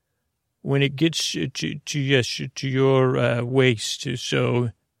when it gets to your waist.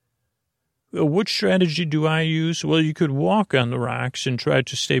 So what strategy do I use? Well, you could walk on the rocks and try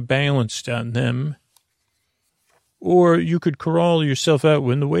to stay balanced on them. Or you could crawl yourself out.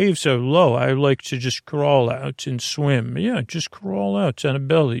 When the waves are low, I like to just crawl out and swim. Yeah, just crawl out on a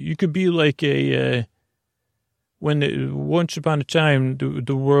belly. You could be like once upon a time,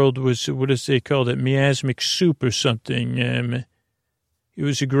 the world was, what does they call it, miasmic soup or something. It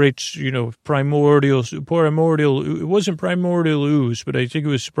was a great, primordial, it wasn't primordial ooze, but I think it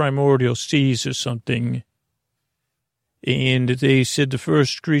was primordial seas or something. And they said the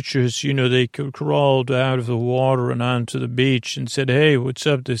first creatures, they crawled out of the water and onto the beach and said, hey, what's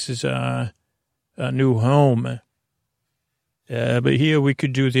up? This is a new home. But here we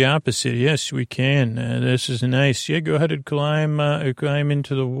could do the opposite. Yes, we can. This is nice. Yeah, go ahead and climb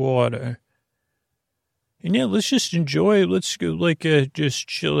into the water. And yeah, let's just enjoy it. Let's go, just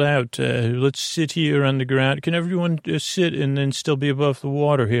chill out. Let's sit here on the ground. Can everyone just sit and then still be above the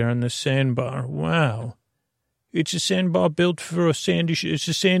water here on the sandbar? Wow. It's a sandbar built for it's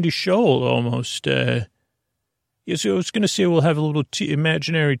a sandy shoal almost. Yeah, so I was going to say we'll have a little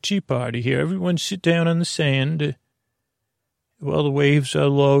imaginary tea party here. Everyone sit down on the sand. While the waves are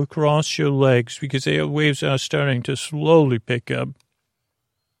low, cross your legs because the waves are starting to slowly pick up.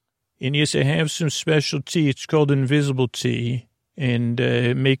 And yes, I have some special tea. It's called invisible tea. And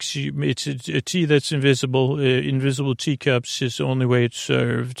it's a tea that's invisible. Invisible teacups is the only way it's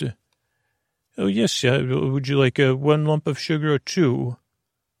served. Oh, yes. Would you like one lump of sugar or two?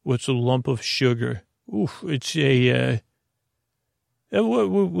 What's a lump of sugar? Oof, it's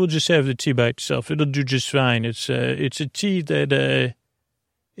we'll just have the tea by itself. It'll do just fine. It's a tea that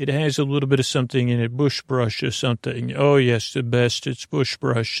it has a little bit of something in it, bush brush or something. Oh, yes, the best. It's bush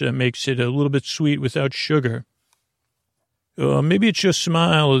brush. That makes it a little bit sweet without sugar. Maybe it's your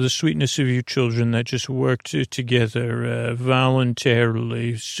smile or the sweetness of you children that just worked together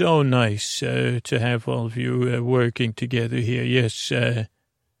voluntarily. So nice to have all of you working together here. Yes.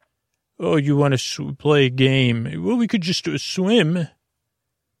 Oh, you want to play a game? Well, we could just swim.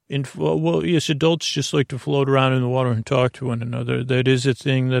 Well, yes, adults just like to float around in the water and talk to one another. That is a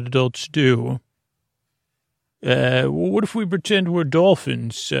thing that adults do. What if we pretend we're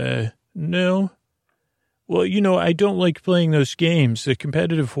dolphins? No? Well, I don't like playing those games, the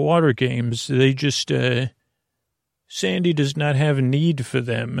competitive water games. They just, Sandy does not have a need for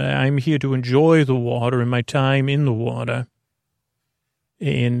them. I'm here to enjoy the water and my time in the water.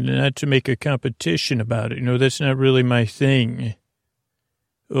 And not to make a competition about it. That's not really my thing.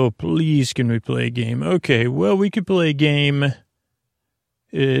 Oh, please, can we play a game? Okay, well, we could play a game.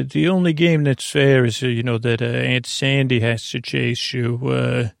 The only game that's fair is, that Aunt Sandy has to chase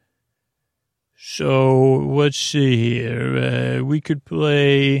you. So, let's see here. We could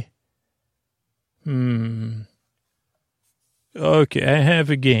play... Okay, I have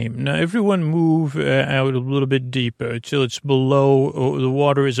a game. Now, everyone move out a little bit deeper until it's below, the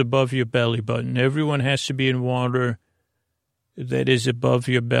water is above your belly button. Everyone has to be in water that is above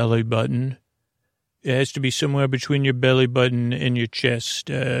your belly button. It has to be somewhere between your belly button and your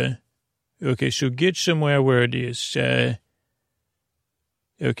chest. Okay, so get somewhere where it is. Okay,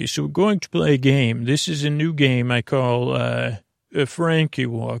 so we're going to play a game. This is a new game I call a Frankie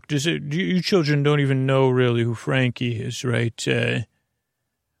Walk. You children don't even know really who Frankie is, right?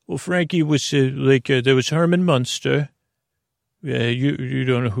 Well, Frankie was there was Herman Munster. You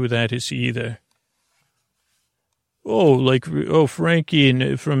don't know who that is either.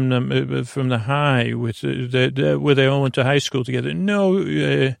 Frankie from the high with where they all went to high school together. No,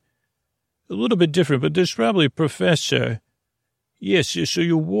 a little bit different, but there's probably a professor. Yes, so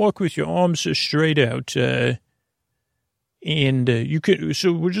you walk with your arms straight out, and you can.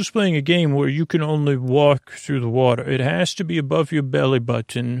 So we're just playing a game where you can only walk through the water. It has to be above your belly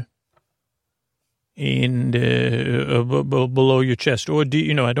button and below your chest, or I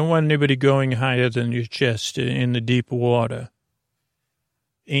don't want anybody going higher than your chest in the deep water.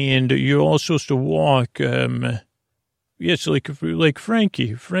 And you're all supposed to walk, yes, like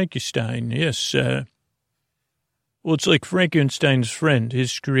Frankenstein, yes. Well, it's like Frankenstein's friend,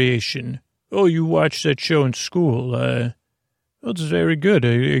 his creation. Oh, you watched that show in school. Well, it's very good.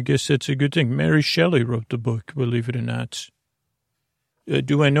 I guess that's a good thing. Mary Shelley wrote the book, believe it or not.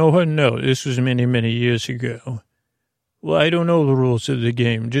 Do I know her? No, this was many, many years ago. Well, I don't know the rules of the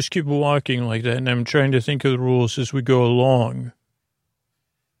game. Just keep walking like that, and I'm trying to think of the rules as we go along.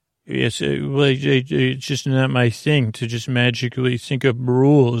 Yes, well, it's just not my thing to just magically think of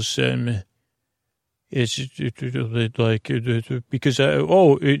rules. It's like, because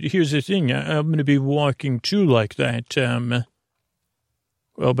here's the thing. I'm going to be walking too like that.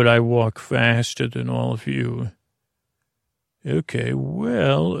 Well, but I walk faster than all of you. Okay,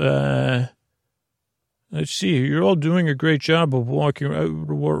 well, let's see. You're all doing a great job of walking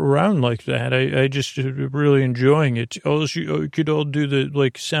around like that. I just really enjoying it. Also, you could all do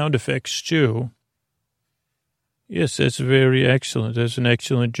the, sound effects, too. Yes, that's very excellent. That's an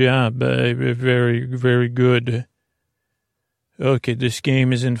excellent job. Very, very good. Okay, this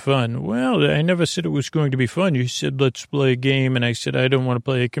game isn't fun. Well, I never said it was going to be fun. You said, let's play a game, and I said, I don't want to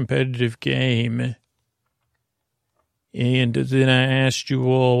play a competitive game. And then I asked you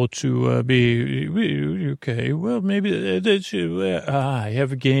all to be, okay, well, maybe that's, I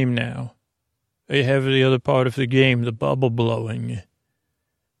have a game now. I have the other part of the game, the bubble blowing.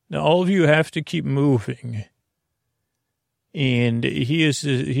 Now, all of you have to keep moving. And here's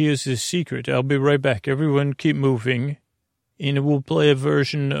the secret. I'll be right back. Everyone keep moving, and we'll play a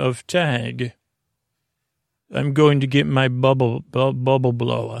version of tag. I'm going to get my bubble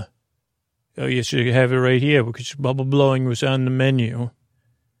blower. Oh, yes, you have it right here because bubble blowing was on the menu.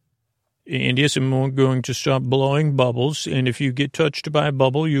 And yes, I'm going to start blowing bubbles. And if you get touched by a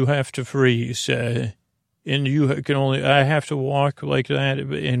bubble, you have to freeze. And you can only, I have to walk like that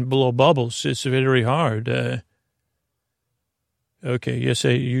and blow bubbles. It's very hard. Okay, yes,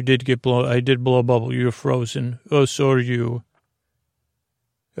 I did blow a bubble. You're frozen. Oh, so are you.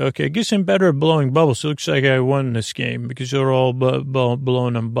 Okay, I guess I'm better at blowing bubbles. It looks like I won this game because they're all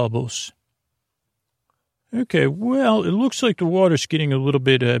blowing on bubbles. Okay, well, it looks like the water's getting a little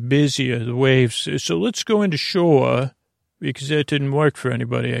bit busier, the waves. So let's go into shore because that didn't work for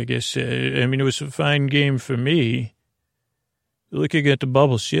anybody, I guess. I mean, it was a fine game for me. Looking at the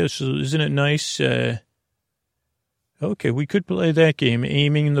bubbles, yes, isn't it nice? Okay, we could play that game,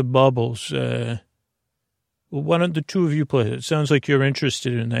 aiming the bubbles. Well, why don't the two of you play it? It sounds like you're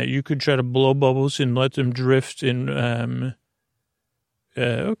interested in that. You could try to blow bubbles and let them drift in.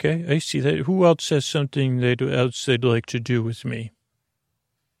 Okay, I see that. Who else has something they'd like to do with me?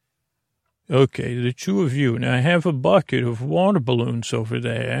 Okay, the two of you. Now, I have a bucket of water balloons over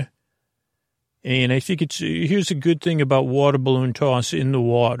there. And I think here's a good thing about water balloon toss in the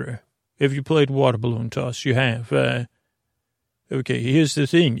water. Have you played water balloon toss? You have. Okay, here's the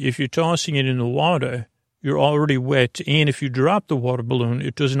thing. If you're tossing it in the water, you're already wet. And if you drop the water balloon,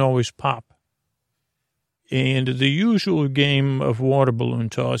 it doesn't always pop. And the usual game of water balloon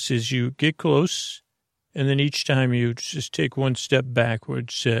toss is you get close, and then each time you just take one step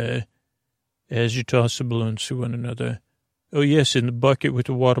backwards as you toss the balloons to one another. Oh, yes, and the bucket with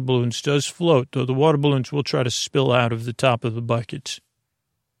the water balloons does float, though the water balloons will try to spill out of the top of the bucket.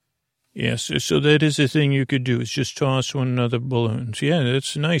 Yes, so that is the thing you could do, is just toss one another balloons. Yeah,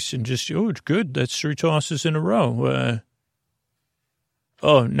 that's nice, and just, it's good. That's 3 tosses in a row.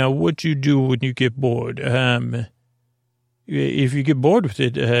 Oh, now what you do when you get bored? If you get bored with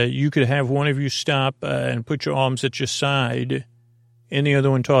it, you could have one of you stop and put your arms at your side, and the other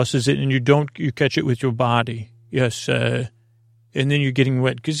one tosses it, and you catch it with your body. Yes, and then you're getting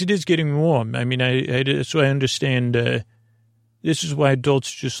wet, because it is getting warm. I mean, so I understand, this is why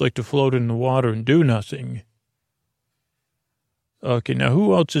adults just like to float in the water and do nothing. Okay, now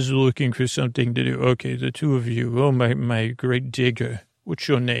who else is looking for something to do? Okay, the two of you. Oh, my great digger. What's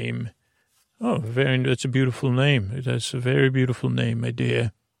your name? Oh, that's a beautiful name. That's a very beautiful name, my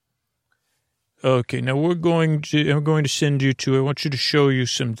dear. Okay, now I'm going to send you I want you to show you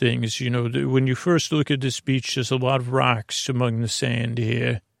some things. You know, when you first look at this beach, there's a lot of rocks among the sand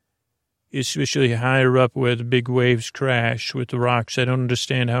here, especially higher up where the big waves crash with the rocks. I don't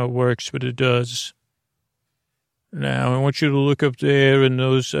understand how it works, but it does. Now, I want you to look up there in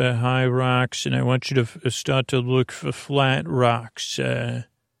those high rocks, and I want you to start to look for flat rocks. And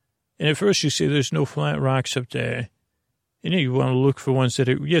at first you say there's no flat rocks up there. And you want to look for ones that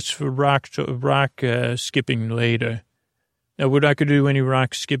are, yes, for rock skipping later. Now, we're not going to do any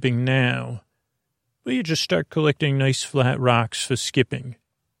rock skipping now. But you just start collecting nice flat rocks for skipping.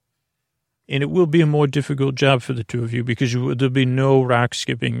 And it will be a more difficult job for the two of you because there'll be no rock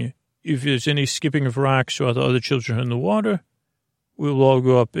skipping. If there's any skipping of rocks while the other children are in the water, we'll all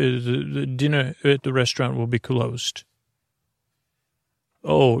go up. The dinner at the restaurant will be closed.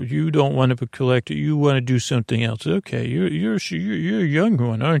 Oh, you don't want to collect it. You want to do something else. Okay, you're a young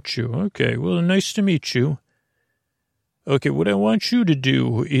one, aren't you? Okay, well, nice to meet you. Okay, what I want you to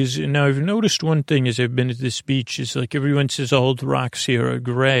do is, now I've noticed one thing as I've been at this beach, is like everyone says all the rocks here are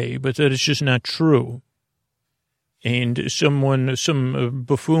gray, but that is just not true. And some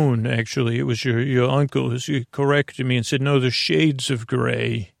buffoon, actually, it was your uncle, he corrected me and said, no, they're shades of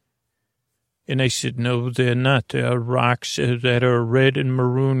gray. And I said, no, they're not. There are rocks that are red and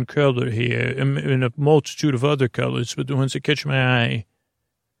maroon color here, and a multitude of other colors, but the ones that catch my eye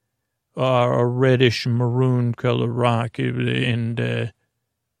are a reddish maroon color rock, and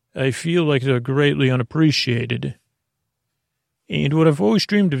I feel like they're greatly unappreciated. And what I've always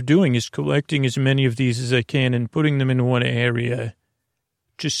dreamed of doing is collecting as many of these as I can and putting them in one area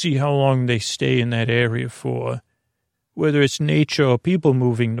to see how long they stay in that area for. Whether it's nature or people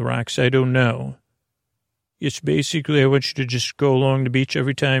moving the rocks, I don't know. It's basically, I want you to just go along the beach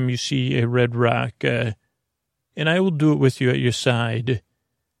every time you see a red rock, and I will do it with you at your side.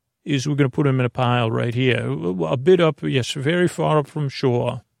 Is we're going to put them in a pile right here, a bit up, yes, very far up from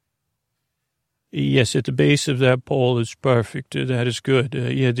shore. Yes, at the base of that pole is perfect. That is good.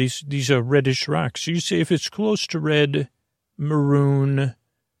 Yeah, these are reddish rocks. You say if it's close to red, maroon,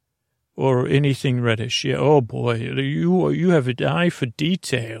 or anything reddish. Yeah, oh boy, you have an eye for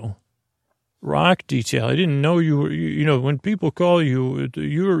detail. Rock detail. I didn't know you were, you know, when people call you,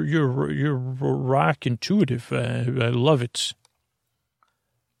 you're rock intuitive. I love it.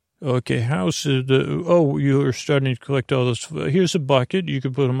 Okay, you're starting to collect all those. Here's a bucket. You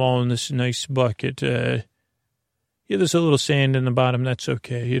can put them all in this nice bucket. Yeah, there's a little sand in the bottom. That's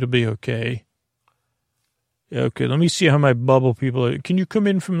okay. It'll be okay. Okay, let me see how my bubble people are. Can you come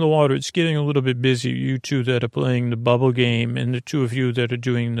in from the water? It's getting a little bit busy. You two that are playing the bubble game and the two of you that are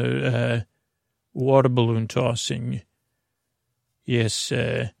doing the water balloon tossing. Yes,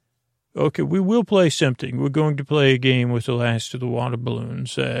 okay, we will play something. We're going to play a game with the last of the water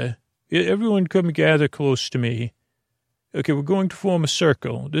balloons. Everyone come gather close to me. Okay, we're going to form a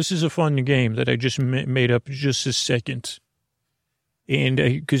circle. This is a fun game that I just made up just a second. And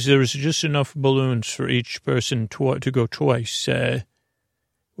because there's just enough balloons for each person to go twice.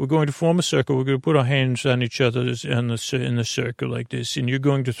 We're going to form a circle. We're going to put our hands on each other in the circle like this. And you're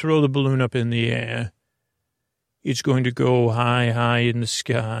going to throw the balloon up in the air. It's going to go high, high in the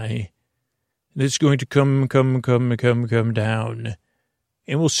sky. It's going to come down.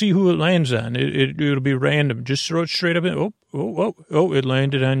 And we'll see who it lands on. It'll be random. Just throw it straight up. It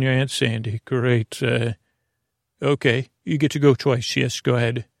landed on your Aunt Sandy. Great. Okay, you get to go twice. Yes, go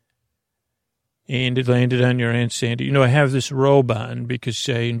ahead. And it landed on your Aunt Sandy. You know, I have this robe on because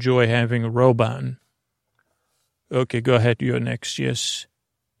I enjoy having a robe on. Okay, go ahead. You're next. Yes.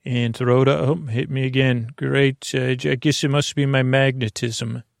 And throw it up. Oh, hit me again. Great. I guess it must be my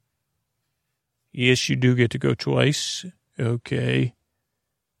magnetism. Yes, you do get to go twice. Okay.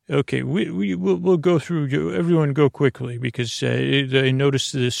 Okay, we'll go through. Everyone go quickly because I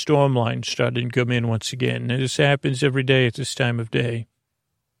noticed the storm line started to come in once again. And this happens every day at this time of day.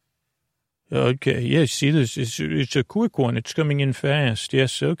 Okay, yes, see this? It's a quick one. It's coming in fast.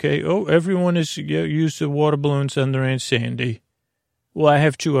 Yes, okay. Oh, everyone has used the water balloons on their Aunt Sandy. Well, I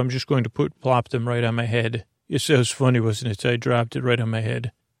have two. I'm just going to plop them right on my head. Yes, that was funny, wasn't it? I dropped it right on my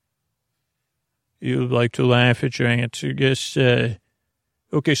head. You like to laugh at your aunt, I guess.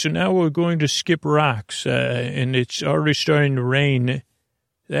 Okay, so now we're going to skip rocks, and it's already starting to rain.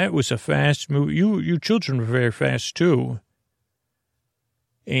 That was a fast move. You children were very fast, too.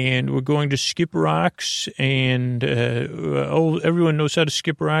 And we're going to skip rocks, and everyone knows how to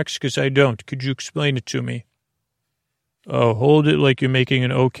skip rocks because I don't. Could you explain it to me? Oh, hold it like you're making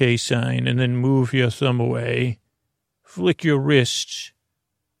an okay sign, and then move your thumb away. Flick your wrist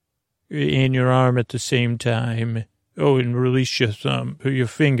and your arm at the same time. Oh, and release your thumb, or your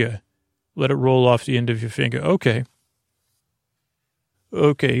finger. Let it roll off the end of your finger. Okay.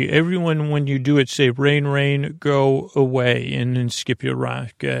 Okay, everyone, when you do it, say, rain, rain, go away, and then skip your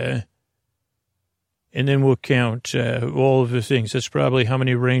rock. And then we'll count all of the things. That's probably how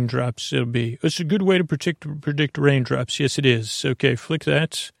many raindrops it'll be. It's a good way to predict raindrops. Yes, it is. Okay, flick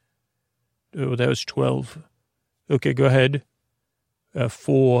that. Oh, that was 12. Okay, go ahead.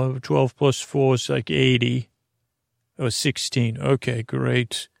 4. 12 plus 4 is like 80. Oh, 16. Okay,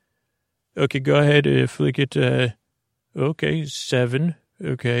 great. Okay, go ahead. Flick it. Okay, 7.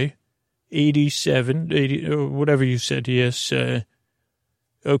 Okay. 87. 80, whatever you said, yes.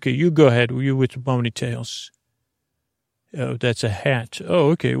 Okay, you go ahead. You with the ponytails. Oh, that's a hat. Oh,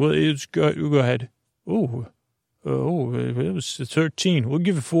 okay. Well, go ahead. Oh, it was 13. We'll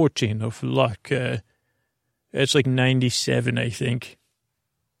give it 14, though, for luck. That's like 97, I think.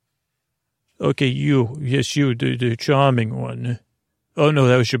 Okay, you. Yes, you, the charming one. Oh, no,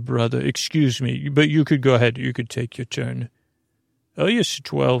 that was your brother. Excuse me. But you could go ahead. You could take your turn. Oh, yes,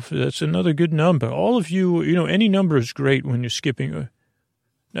 12. That's another good number. All of you, any number is great when you're skipping.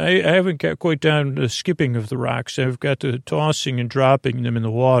 I haven't got quite down the skipping of the rocks. I've got the tossing and dropping them in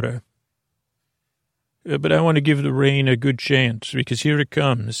the water. But I want to give the rain a good chance because here it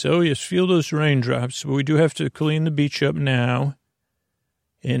comes. Oh, yes, feel those raindrops. But we do have to clean the beach up now.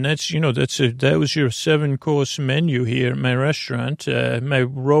 And that's, that was your 7-course menu here at my restaurant. My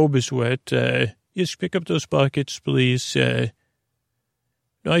robe is wet. Yes, pick up those buckets, please.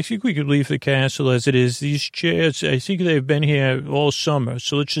 No, I think we could leave the castle as it is. These chairs, I think they've been here all summer,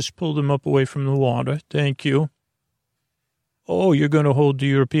 so let's just pull them up away from the water. Thank you. Oh, you're going to hold the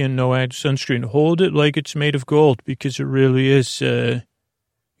European no-ad sunscreen. Hold it like it's made of gold, because it really is.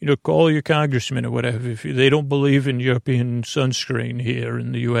 Call your congressman or whatever if they don't believe in European sunscreen here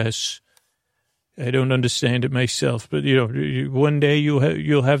in the U.S. I don't understand it myself, but, one day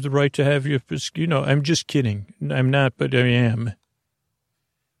you'll have the right to have your, I'm just kidding. I'm not, but I am.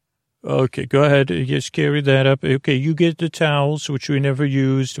 Okay, go ahead. Just carry that up. Okay, you get the towels, which we never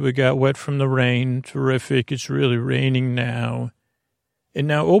used. We got wet from the rain. Terrific. It's really raining now. And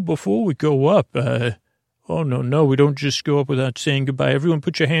now, before we go up, no, we don't just go up without saying goodbye. Everyone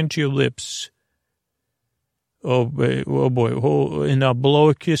put your hand to your lips. Oh, boy. And now blow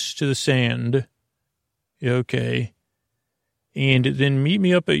a kiss to the sand. Okay. And then meet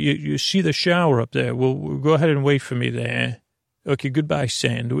me up at, you see the shower up there. We'll go ahead and wait for me there. Okay, goodbye,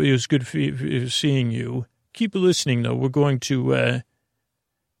 Sand. It was good seeing you. Keep listening, though. We're going to, we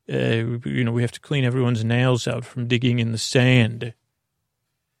have to clean everyone's nails out from digging in the sand.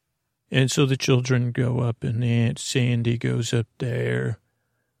 And so the children go up, and Aunt Sandy goes up there.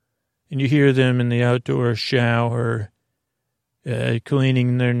 And you hear them in the outdoor shower,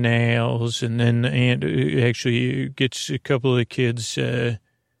 cleaning their nails. And then Aunt actually gets a couple of the kids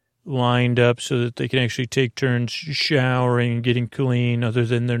lined up so that they can actually take turns showering and getting clean other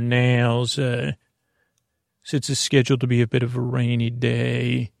than their nails. Since it's scheduled to be a bit of a rainy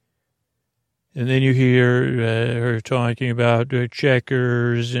day. And then you hear her talking about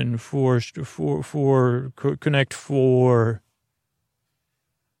checkers and Connect 4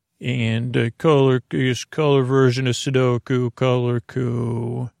 and color version of Sudoku, Color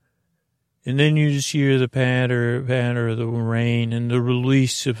Coup. And then you just hear the patter of the rain and the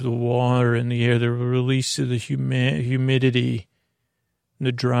release of the water in the air, the release of the humidity, and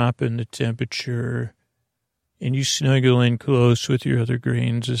the drop in the temperature. And you snuggle in close with your other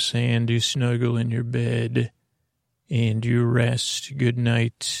grains of sand. You snuggle in your bed, and you rest. Good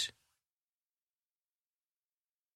night.